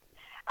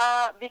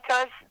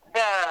 Because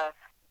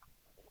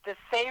the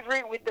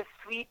savory with the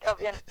sweet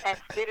and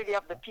acidity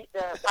of the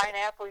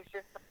pineapple is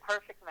just a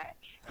perfect match.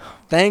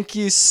 Thank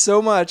you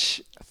so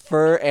much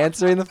for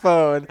answering the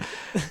phone.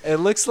 It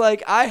looks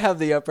like I have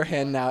the upper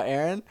hand now,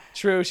 Aaron.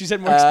 True. She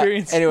said more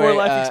experience. Anyway, more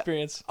life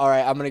experience. All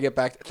right. I'm going to get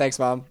back. Thanks,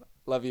 Mom.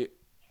 Love you.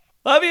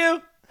 Love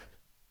you.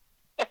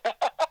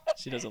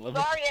 She doesn't love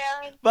me. Sorry,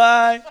 Aaron.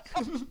 Bye.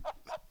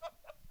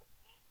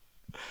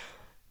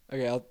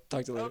 Okay. I'll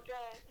talk to you later. Okay.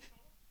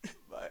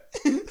 Bye.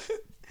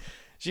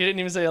 She didn't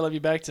even say I love you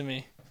back to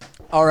me.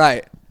 All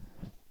right.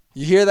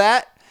 You hear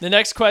that? The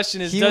next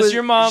question is, He does was-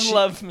 your mom she-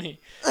 love me?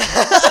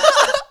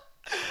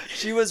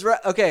 She was right.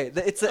 Okay.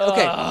 It's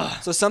okay.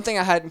 So something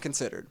I hadn't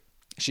considered.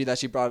 She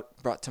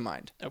brought to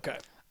mind. Okay.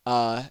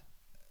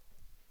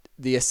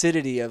 The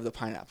acidity of the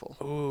pineapple.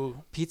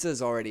 Ooh. Pizza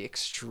is already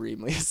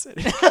extremely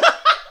acidic.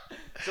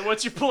 So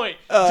what's your point?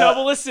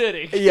 Double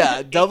acidity.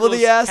 Yeah, double the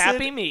Equals acid.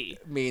 Happy me.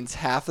 Means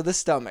half of the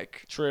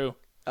stomach. True.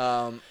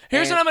 Here's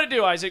Here's what I'm going to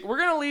do, Isaac. We're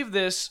going to leave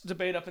this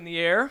debate up in the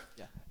air.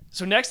 Yeah.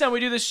 So next time we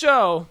do this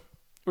show,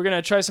 we're going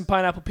to try some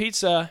pineapple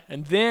pizza,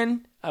 and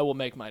then I will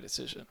make my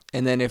decision.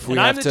 And then if we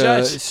And I'm have the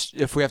judge.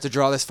 if we have to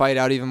draw this fight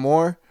out even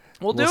more,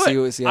 We'll do see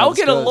it. see how I'll this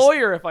get a goes.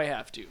 lawyer if I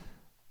have to.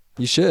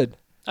 You should.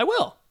 I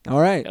will. All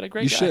right. Got a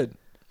great you guy. should.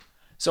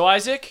 So,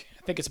 Isaac,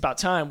 I think it's about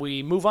time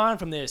we move on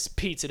from this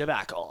pizza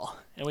debacle,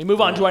 and we move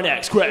on to our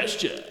next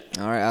question.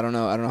 All right. I don't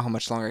know how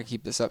much longer I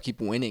keep this up.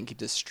 Keep winning. Keep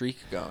this streak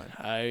going.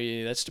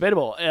 That's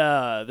debatable.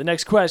 The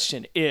next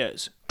question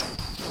is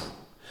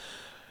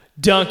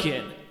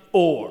Dunkin'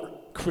 or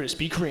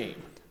Krispy Kreme?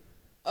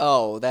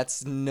 Oh,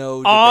 that's no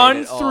debate On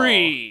at all.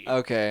 3.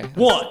 Okay.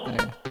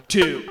 1,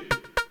 2,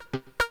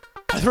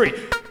 3.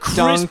 Krispy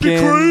Dunkin'.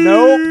 Kreme.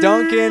 Nope.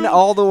 Dunkin'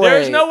 all the way.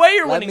 There's no way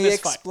you're winning this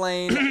fight. Let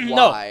me explain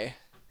No. why.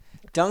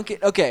 Dunkin'.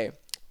 Okay.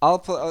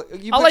 I'll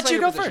let you explain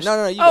your go position. first.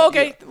 No, you Oh, go,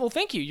 okay. you go. Well,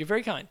 thank you. You're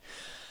very kind.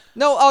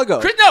 No, I'll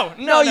go. No,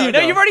 you no, go.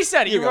 you've already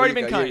said it. You've already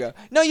been kind. You go.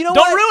 No, you know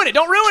Don't what? ruin it.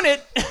 Don't ruin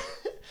it.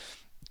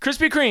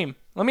 Krispy Kreme,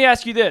 let me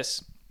ask you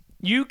this.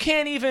 You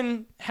can't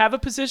even have a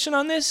position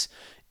on this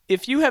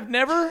if you have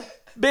never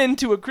been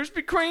to a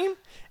Krispy Kreme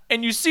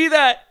and you see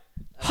that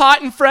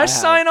hot and fresh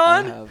sign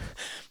on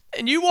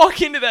and you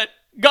walk into that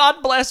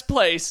God bless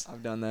place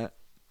I've done that.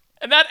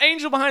 and that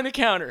angel behind the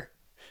counter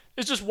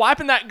is just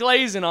wiping that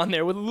glazing on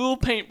there with a little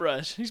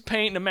paintbrush. He's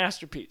painting a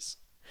masterpiece.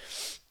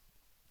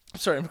 I'm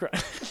sorry, I'm crying.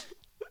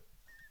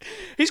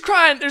 He's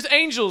crying. There's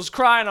angels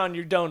crying on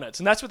your donuts,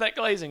 and that's what that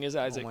glazing is,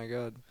 Isaac. Oh my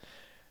god.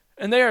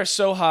 And they are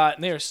so hot,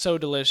 and they are so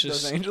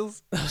delicious. Those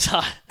angels? Those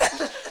hot.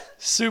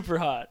 Super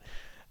hot.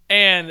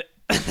 And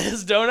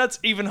this donut's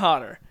even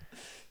hotter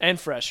and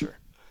fresher.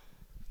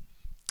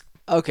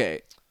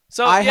 Okay.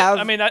 So I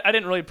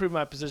didn't really prove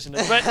my position,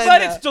 but No.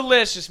 it's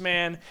delicious,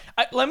 man.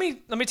 Let me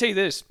tell you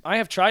this. I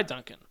have tried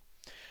Dunkin',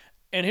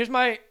 and here's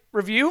my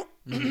review.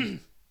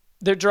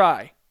 They're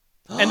dry,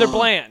 and they're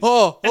bland,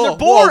 and they're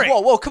boring.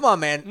 Whoa, come on,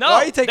 man. No, Why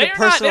are you taking they don't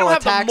have personal the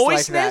attacks like that?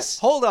 moistness.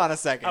 Hold on a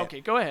second.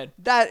 Okay, go ahead.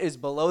 That is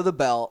below the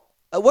belt.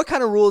 What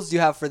kind of rules do you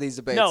have for these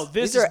debates? No, this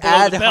these is are below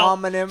ad the belt.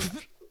 hominem.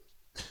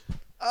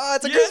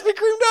 It's a Krispy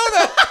Kreme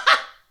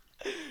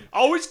donut.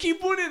 Always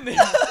keep one in there.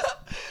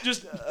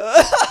 Just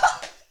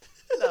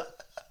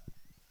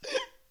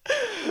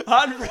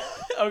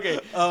okay.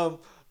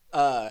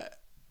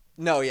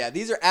 No, yeah,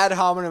 these are ad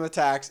hominem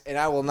attacks, and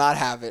I will not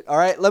have it. All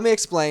right, let me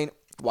explain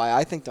why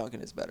I think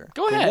Dunkin' is better.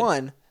 Go For ahead.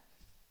 one,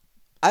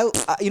 I've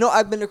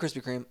been to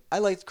Krispy Kreme. I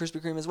liked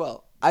Krispy Kreme as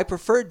well. I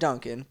prefer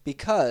Dunkin'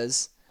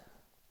 because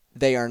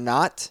they are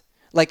not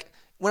like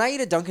when I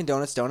eat a Dunkin'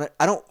 Donuts donut,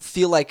 I don't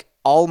feel like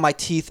all my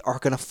teeth are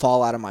gonna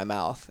fall out of my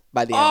mouth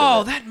by the end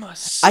of it. That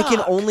must suck. I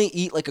can only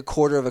eat like a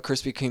quarter of a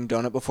Krispy Kreme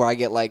donut before I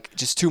get like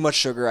just too much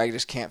sugar. I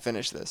just can't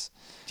finish this.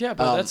 Yeah,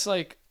 but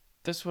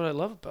that's what I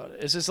love about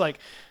it. It's just like,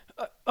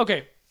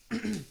 okay,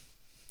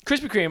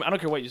 Krispy Kreme, I don't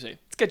care what you say.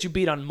 It's got you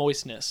beat on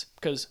moistness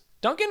because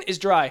Dunkin' is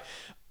dry.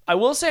 I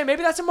will say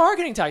maybe that's a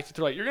marketing tactic.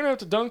 They're like, you're going to have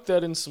to dunk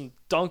that in some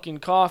Dunkin'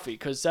 coffee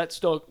because that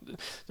stuff,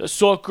 the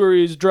sucker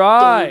is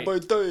dry.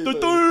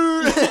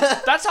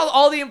 That's how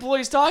all the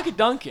employees talk at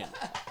Dunkin'.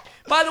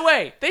 By the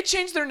way, they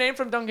changed their name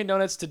from Dunkin'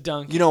 Donuts to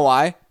Dunk. You know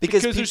why?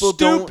 Because they're people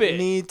don't stupid.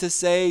 need to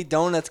say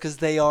donuts because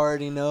they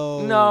already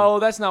know. No,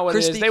 that's not what it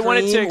Krispy is. They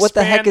wanted to Kreme? expand What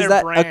the heck is their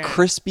that? brand. A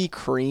Krispy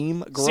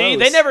Kreme? Gross. See,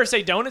 they never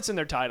say donuts in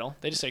their title.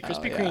 They just say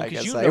Krispy Oh, Kreme yeah, I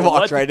because guess you I know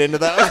walked what. right into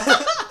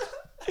that.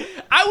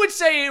 I would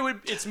say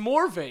it's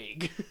more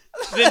vague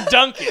than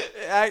Dunkin'.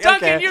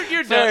 Dunkin', Okay,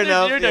 you're fair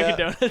enough, You're Dunkin'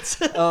 yeah.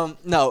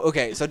 Donuts. No,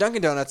 okay. So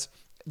Dunkin' Donuts,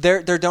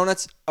 their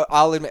donuts,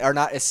 I'll admit, are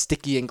not as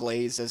sticky and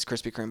glazed as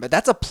Krispy Kreme, but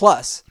that's a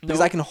plus because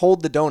Nope. I can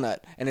hold the donut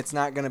and it's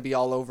not gonna be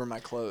all over my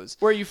clothes.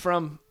 Where are you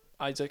from,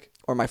 Isaac?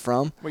 Where am I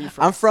from? Where you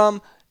from? I'm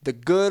from the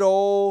good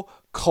old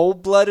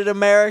cold-blooded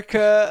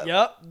America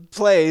Yep.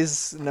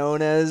 place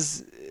known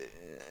as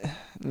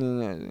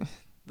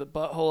The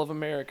butthole of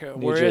America.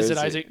 New Where Jersey. is it,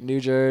 Isaac? New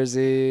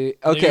Jersey.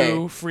 Okay.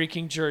 New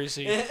freaking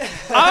Jersey.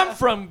 I'm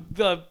from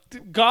the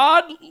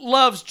God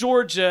loves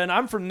Georgia, and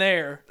I'm from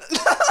there.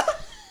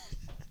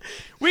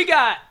 We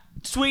got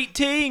sweet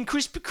tea and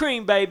Krispy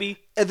Kreme, baby.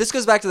 And this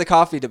goes back to the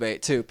coffee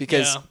debate too,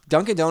 because Yeah.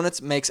 Dunkin' Donuts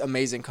makes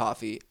amazing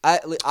coffee. I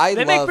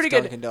They make love pretty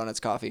good- Dunkin' Donuts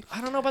coffee. I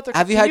don't know about their.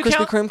 Have you can had Krispy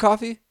count- Kreme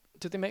coffee?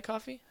 Did they make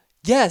coffee?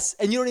 Yes,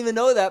 and you don't even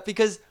know that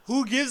because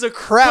who gives a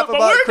crap But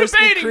about we're Krispy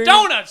debating Kreme?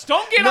 donuts.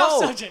 Don't get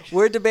off No, subject.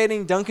 we're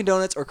debating Dunkin'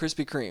 Donuts or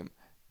Krispy Kreme.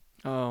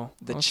 Oh,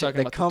 The I was ch- talking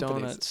the about companies.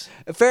 the donuts.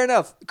 Fair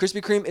enough.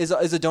 Krispy Kreme is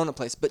a donut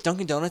place, but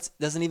Dunkin' Donuts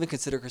doesn't even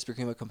consider Krispy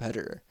Kreme a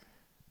competitor.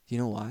 You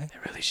know why? They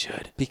really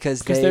should.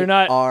 Because 'Cause they they're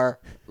not- are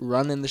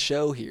running the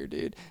show here,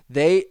 dude.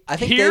 I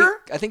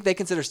think they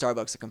consider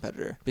Starbucks a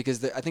competitor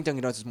because I think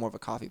Dunkin' Donuts is more of a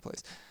coffee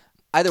place.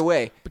 Either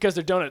way, Because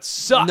their donuts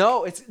suck.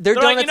 no, their They're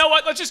donuts. like, you know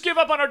what? Let's just give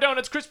up on our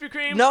donuts. Krispy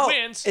Kreme No,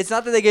 wins. it's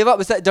not that they gave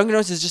up. It's that Dunkin'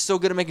 Donuts is just so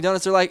good at making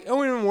donuts. They're like, oh,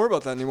 we don't even worry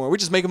about that anymore. We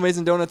just make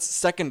amazing donuts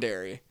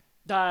secondary.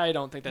 I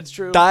don't think that's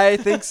true. Die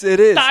thinks it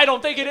is. I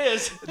don't think it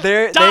is.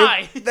 They're-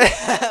 Die.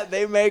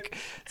 They make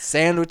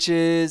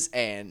sandwiches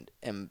and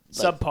like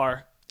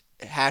Subpar.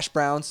 hash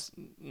browns.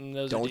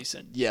 Those are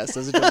decent. Yes,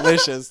 those are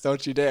delicious.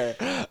 Don't you dare.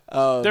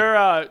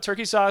 Their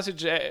turkey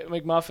sausage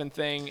McMuffin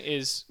thing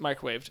is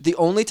microwaved. The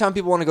only time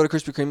people want to go to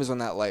Krispy Kreme is when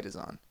that light is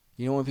on.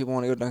 You know when people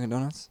want to go to Dunkin'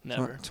 Donuts?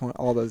 Never.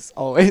 All those,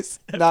 always.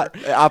 Not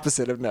the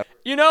opposite of never.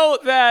 You know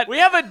that we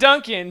have a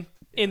Dunkin'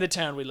 in the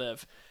town we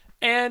live,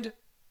 and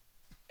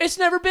it's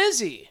never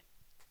busy.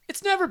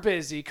 It's never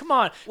busy. Come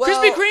on. Well-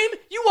 Krispy Kreme,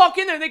 you walk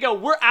in there and they go,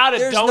 we're out of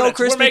There's donuts.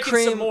 no Krispy We're making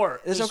Kreme. some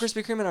more. There's no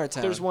Krispy Kreme in our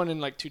town. There's one in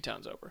like 2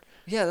 towns over.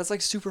 Yeah, that's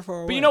like super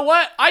far away. But you know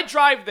what? I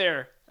drive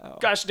there. Oh.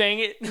 Gosh dang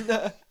it.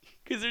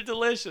 Because they're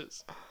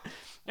delicious.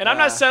 And I'm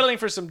not settling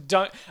for some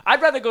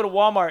I'd rather go to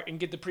Walmart and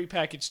get the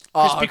prepackaged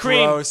Krispy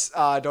Kreme. Gross.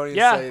 Don't even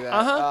Yeah, say that.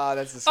 uh-huh.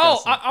 That's Oh,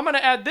 disgusting. I'm going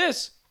to add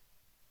this.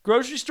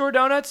 Grocery store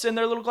donuts in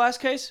their little glass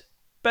case,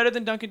 better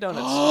than Dunkin'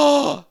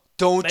 Donuts.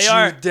 Don't They you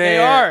are. dare. They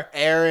are.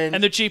 Aaron.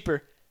 And they're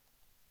cheaper.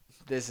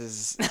 This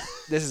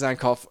is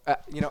uncalled for.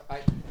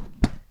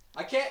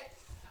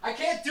 I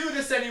can't do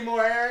this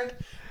anymore, Aaron.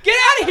 Get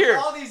out of here.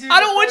 All these years I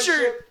don't of want your...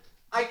 friendship,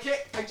 I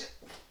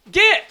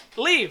can't.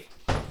 Leave.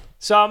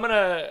 So I'm going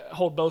to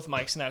hold both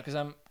mics now because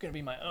I'm going to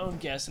be my own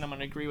guest and I'm going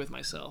to agree with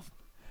myself.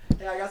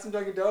 Hey, I got some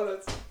Dunkin'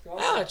 Donuts.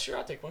 Ah, sure,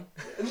 I'll take one.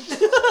 These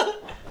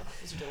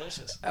are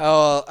delicious.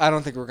 Oh, I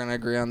don't think we're gonna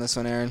agree on this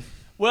one, Aaron.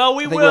 Well,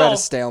 we I think we're at will. a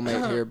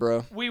stalemate here,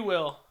 bro. We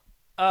will.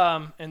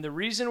 And the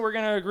reason we're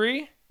going to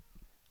agree,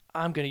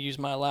 I'm going to use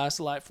my last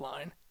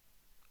lifeline.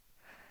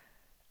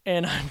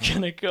 And I'm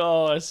going to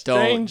call a Don't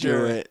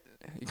stranger. do it.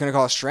 You're gonna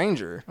call a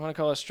stranger? I'm going to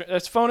call a stranger.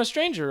 Let's phone a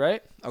stranger,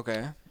 right?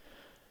 Okay.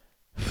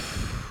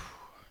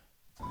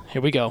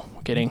 Here we go.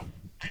 We're getting...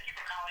 Thank you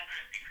for calling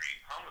Krispy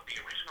Kreme, home of the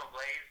original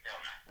glazed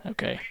donut.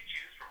 Okay. Please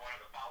choose from one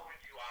of the following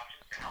 2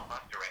 options to help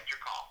us direct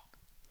your call.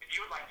 If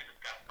you would like to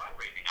discuss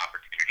fundraising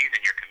opportunities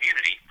in your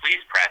community,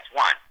 please press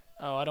 1.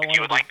 Oh, I don't If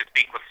you want would like to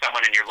speak with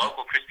someone in your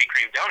local Krispy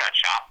Kreme donut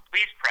shop,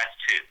 please press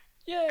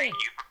 2. Yay. Thank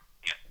you for...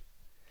 Yes.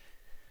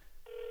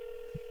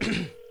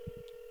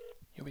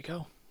 Here we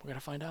go. We're going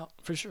to find out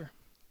for sure.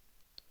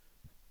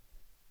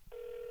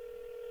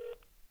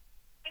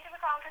 Thank you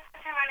for calling Krispy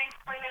Kreme. My name's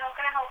Selena. How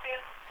can I help you?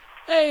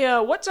 Hey,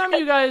 what time are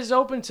you guys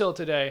open till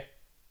today?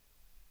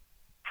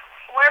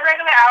 We're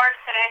regular hours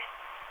today.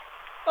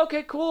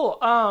 Okay,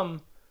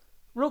 cool.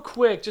 Real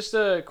quick, just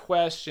a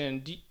question.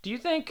 Do you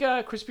think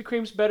Krispy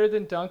Kreme's better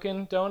than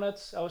Dunkin'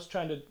 Donuts? I was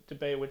trying to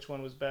debate which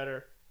one was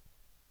better.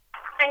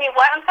 And you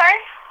what? I'm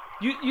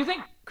sorry? You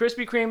think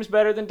Krispy Kreme's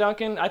better than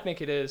Dunkin'? I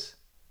think it is.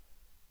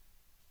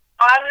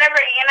 Oh, I've never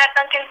eaten at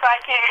Dunkin', so I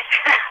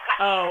can't.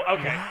 Oh,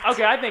 okay.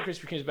 Okay, I think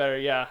Krispy Kreme's better,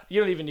 yeah. You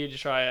don't even need to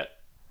try it.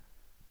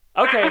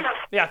 Okay,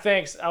 yeah,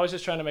 thanks. I was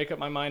just trying to make up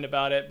my mind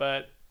about it,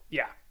 but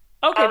yeah.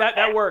 Okay,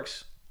 that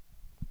works.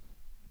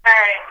 All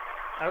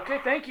right. Okay,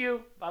 thank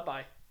you.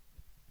 Bye-bye.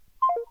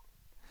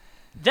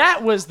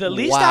 That was the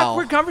least Wow.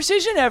 awkward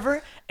conversation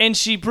ever, and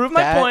she proved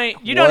my That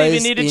point. You don't even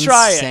was need to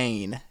try it.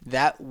 insane.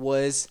 That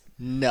was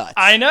nuts.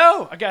 I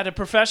know. I got a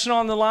professional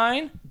on the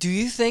line. Do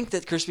you think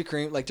that Krispy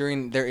Kreme, like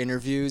during their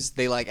interviews,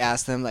 they like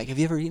ask them like, "Have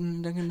you ever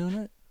eaten a Dunkin'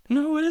 Donut?"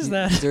 No, what is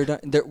that?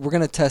 We're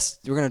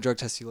gonna drug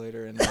test you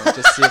later and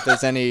just see if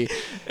there's any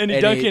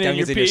Any Dunkin' in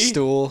your Dunkins pee?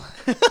 stool.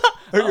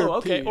 your Oh,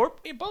 okay. pee. Or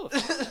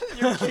both.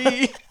 Your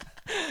pee.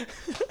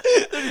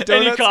 Any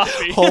Donuts,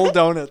 coffee. Whole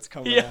donuts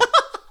coming Yeah.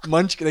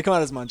 out. They come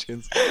out as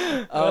munchkins.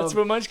 That's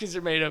what munchkins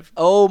are made of.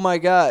 Oh my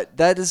god,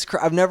 that is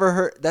I've never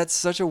heard. That's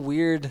such a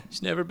weird.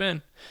 It's never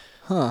been.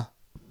 Huh.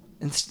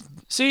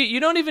 See, you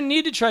don't even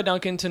need to try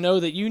Dunkin' to know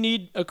that you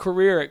need a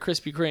career at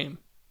Krispy Kreme.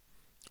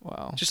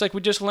 Wow. Just like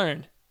we just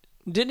learned.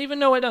 Didn't even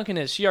know what Dunkin'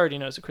 is. She already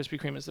knows that Krispy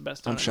Kreme is the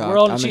best donut. I'm in the shocked.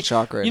 world. I'm in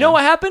shock right You know now.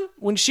 what happened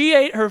when she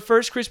ate her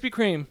first Krispy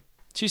Kreme?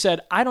 She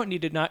said, "I don't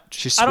need to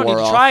She I don't need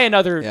swore to try off.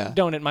 another Yeah.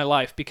 donut in my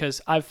life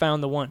because I've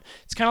found the one."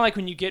 It's kind of like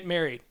when you get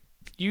married.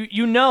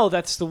 You know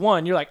that's the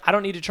one. You're like, "I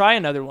don't need to try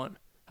another one.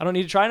 I don't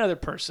need to try another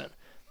person.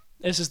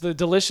 This is the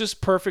delicious,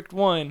 perfect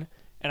one,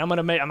 and I'm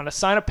gonna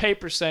sign a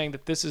paper saying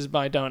that this is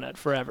my donut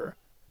forever."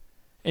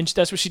 And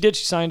that's what she did.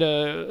 She signed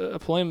a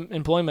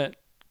employment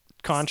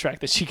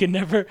contract that she can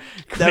never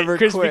quit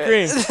Krispy quit.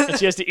 Kreme, and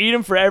she has to eat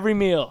them for every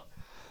meal.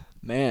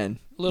 Man,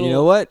 Little- you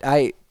know what?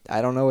 I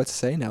don't know what to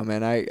say now,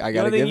 man. I The gotta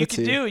only thing give you it could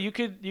to you.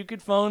 do, you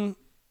could phone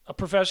a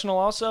professional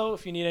also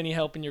if you need any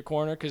help in your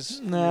corner. Cause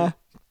Nah,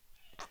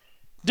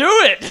 do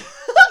it.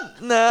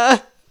 nah.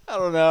 I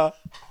don't know.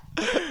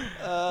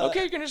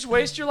 Okay, you can just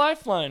waste your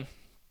lifeline.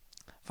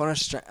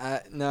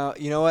 No,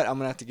 you know what? I'm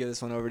gonna have to give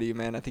this one over to you,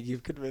 man. I think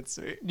you've convinced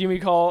me. Do you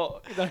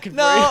call Dunkin'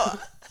 No, for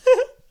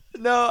you?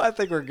 no. I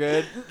think we're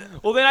good.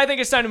 Well, then I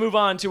think it's time to move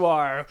on to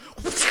our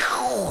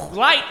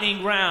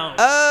lightning round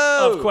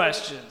Oh, of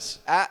questions.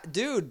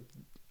 Dude,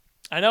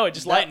 I know it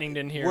just lightninged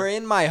in here. we're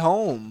in my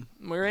home.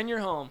 We're in your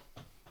home.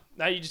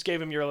 Now you just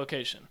gave him your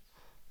location.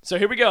 So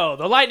here we go.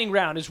 The lightning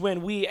round is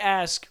when we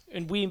ask,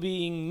 and we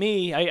being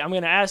me, I'm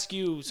going to ask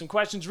you some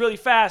questions really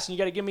fast, and you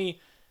got to give me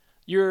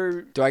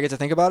your Do I get to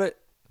think about it?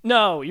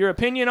 your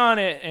opinion on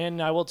it,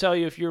 and I will tell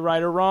you if you're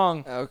right or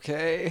wrong.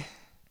 Okay.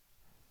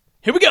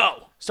 Here we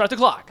go. Start the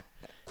clock.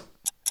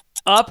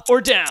 Up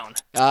or down?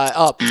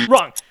 Up.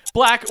 Wrong.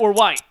 Black or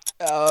white?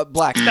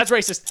 Black. That's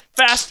racist.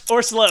 Fast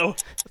or slow?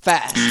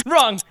 Fast.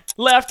 Wrong.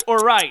 Left or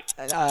right?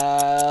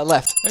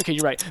 Left. Okay,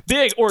 you're right.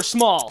 Big or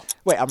small?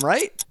 Wait, I'm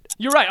right.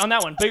 You're right on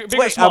that one. Big or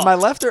Wait, small? am I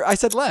left or I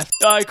said left?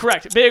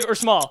 Correct. Big or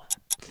small?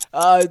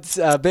 It's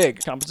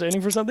big.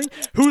 Compensating for something?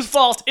 Whose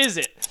fault is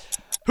it?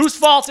 Whose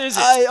fault is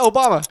it?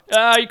 Obama.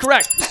 You're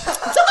correct.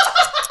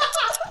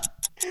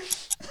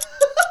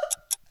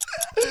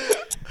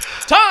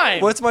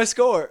 Time. What's my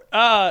score?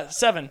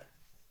 7.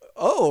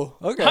 Oh,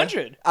 okay.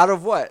 100. Out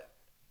of what?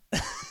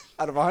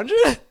 Out of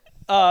 100?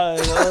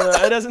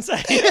 It doesn't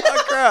say.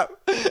 Oh crap.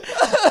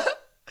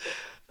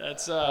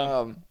 That's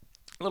a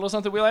little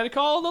something we like to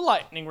call the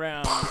lightning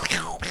round.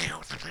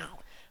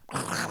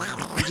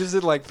 You just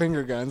did like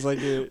finger guns, like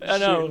you're I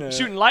know,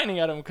 shooting lightning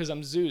at him because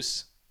I'm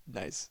Zeus.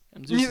 Nice.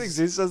 I'm You Zeus. think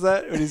Zeus does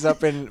that when he's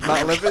up in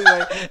Mount Olympus? He's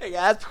like, hey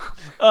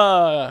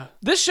guys.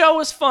 This show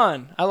was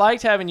fun. I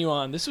liked having you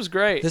on. This was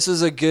great. This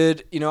was a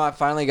good, I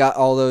finally got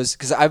all those,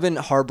 because I've been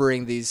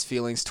harboring these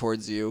feelings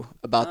towards you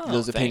about Oh,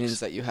 those thanks. opinions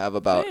that you have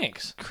about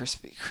Thanks.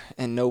 crispy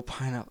and no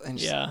pineapple and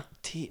just Yeah.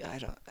 tea. I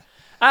don't.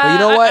 But you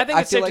know I- what? I think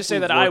it's safe feel to say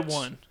we've that I worked-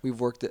 won We've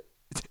worked it.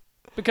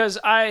 because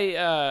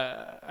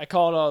I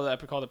called all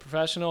that. I called it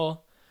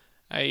professional.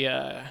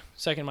 I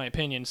second my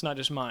opinion. It's not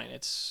just mine.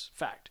 It's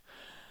fact.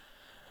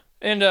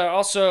 And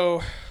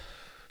also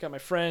got my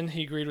friend.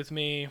 He agreed with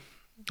me,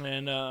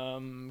 and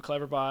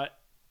Cleverbot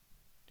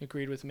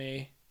agreed with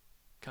me,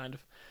 kind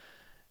of.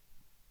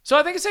 So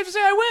I think it's safe to say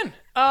I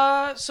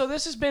win. So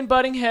this has been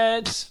Butting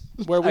Heads,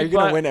 where we Are you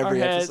gonna butt win our every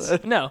heads.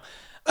 episode? No.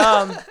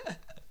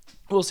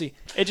 We'll see.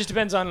 It just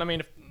depends on. I mean,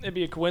 if it'd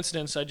be a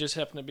coincidence. I just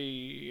happen to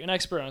be an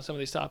expert on some of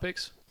these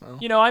topics.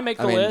 Well, I make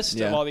the mean, list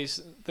yeah. of all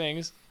these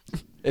things.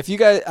 If you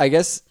guys, I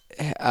guess,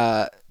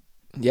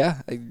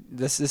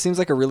 this seems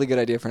like a really good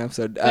idea for an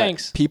episode.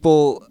 Thanks.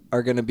 People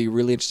are going to be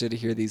really interested to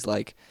hear these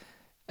like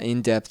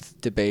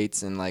in-depth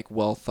debates and like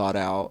well thought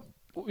out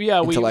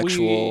Yeah,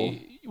 Intellectual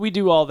we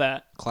do all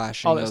that.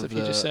 clashing All that of stuff the,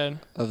 you just said.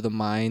 of the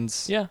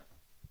minds. Yeah.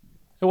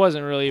 It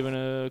wasn't really even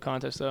a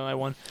contest, though. I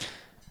won.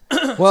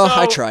 Well,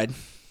 I So- tried.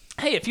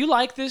 Hey, if you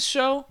like this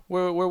show,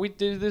 where we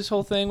do this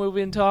whole thing, we've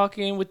been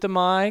talking with the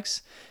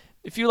mics,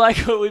 if you like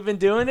what we've been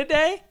doing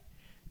today,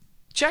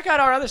 check out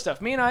our other stuff.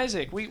 Me and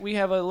Isaac, we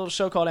have a little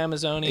show called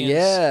Amazonians.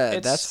 Yeah,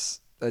 It's- that's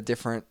a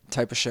different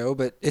type of show,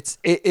 but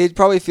it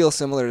probably feels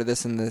similar to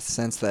this in the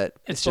sense that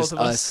It's it's just both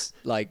of us. us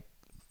like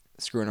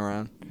screwing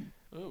around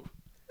Ooh.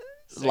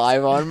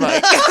 live on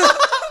mic.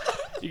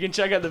 You can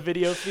check out the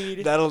video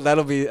feed.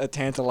 that'll be a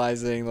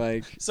tantalizing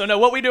like. So no,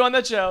 what we do on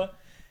that show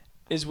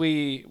is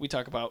we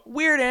talk about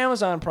weird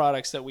Amazon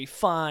products that we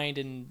find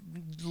and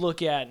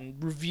look at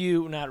and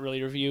review. Not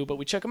really review, but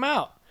we check them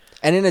out.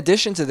 And in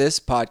addition to this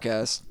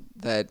podcast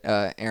that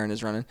Aaron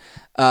is running,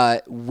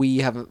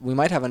 we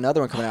might have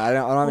another one coming out. I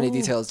don't have any Ooh.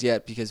 details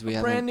yet because we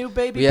Brand new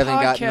baby we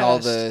haven't gotten all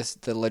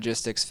podcast. the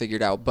logistics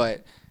figured out.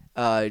 But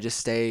just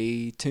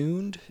stay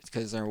tuned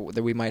because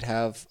we might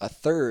have a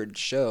third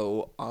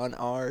show on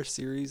our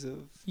series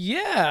of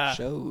Yeah.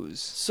 shows.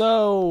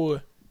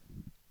 So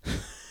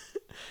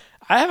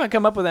I haven't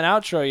come up with an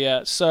outro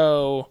yet.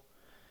 So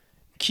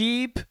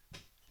keep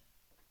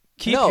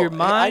Keep No, your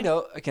mind. I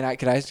know. Can I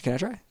try?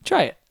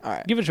 Try it. All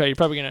right. Give it a try. You're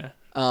probably gonna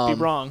be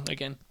wrong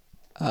again.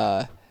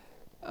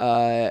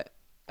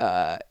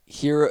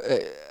 Hero.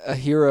 A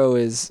hero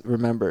is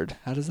remembered.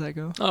 How does that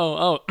go?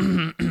 Oh.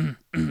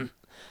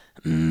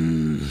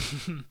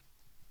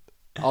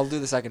 I'll do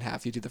the second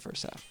half. You do the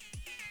first half.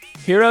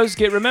 Heroes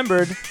get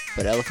remembered.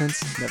 But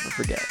elephants never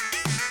forget.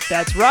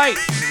 That's right.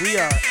 We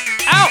are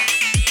out.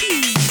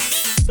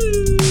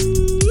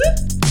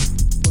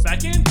 We're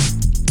back in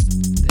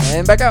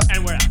And back out.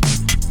 and we're out.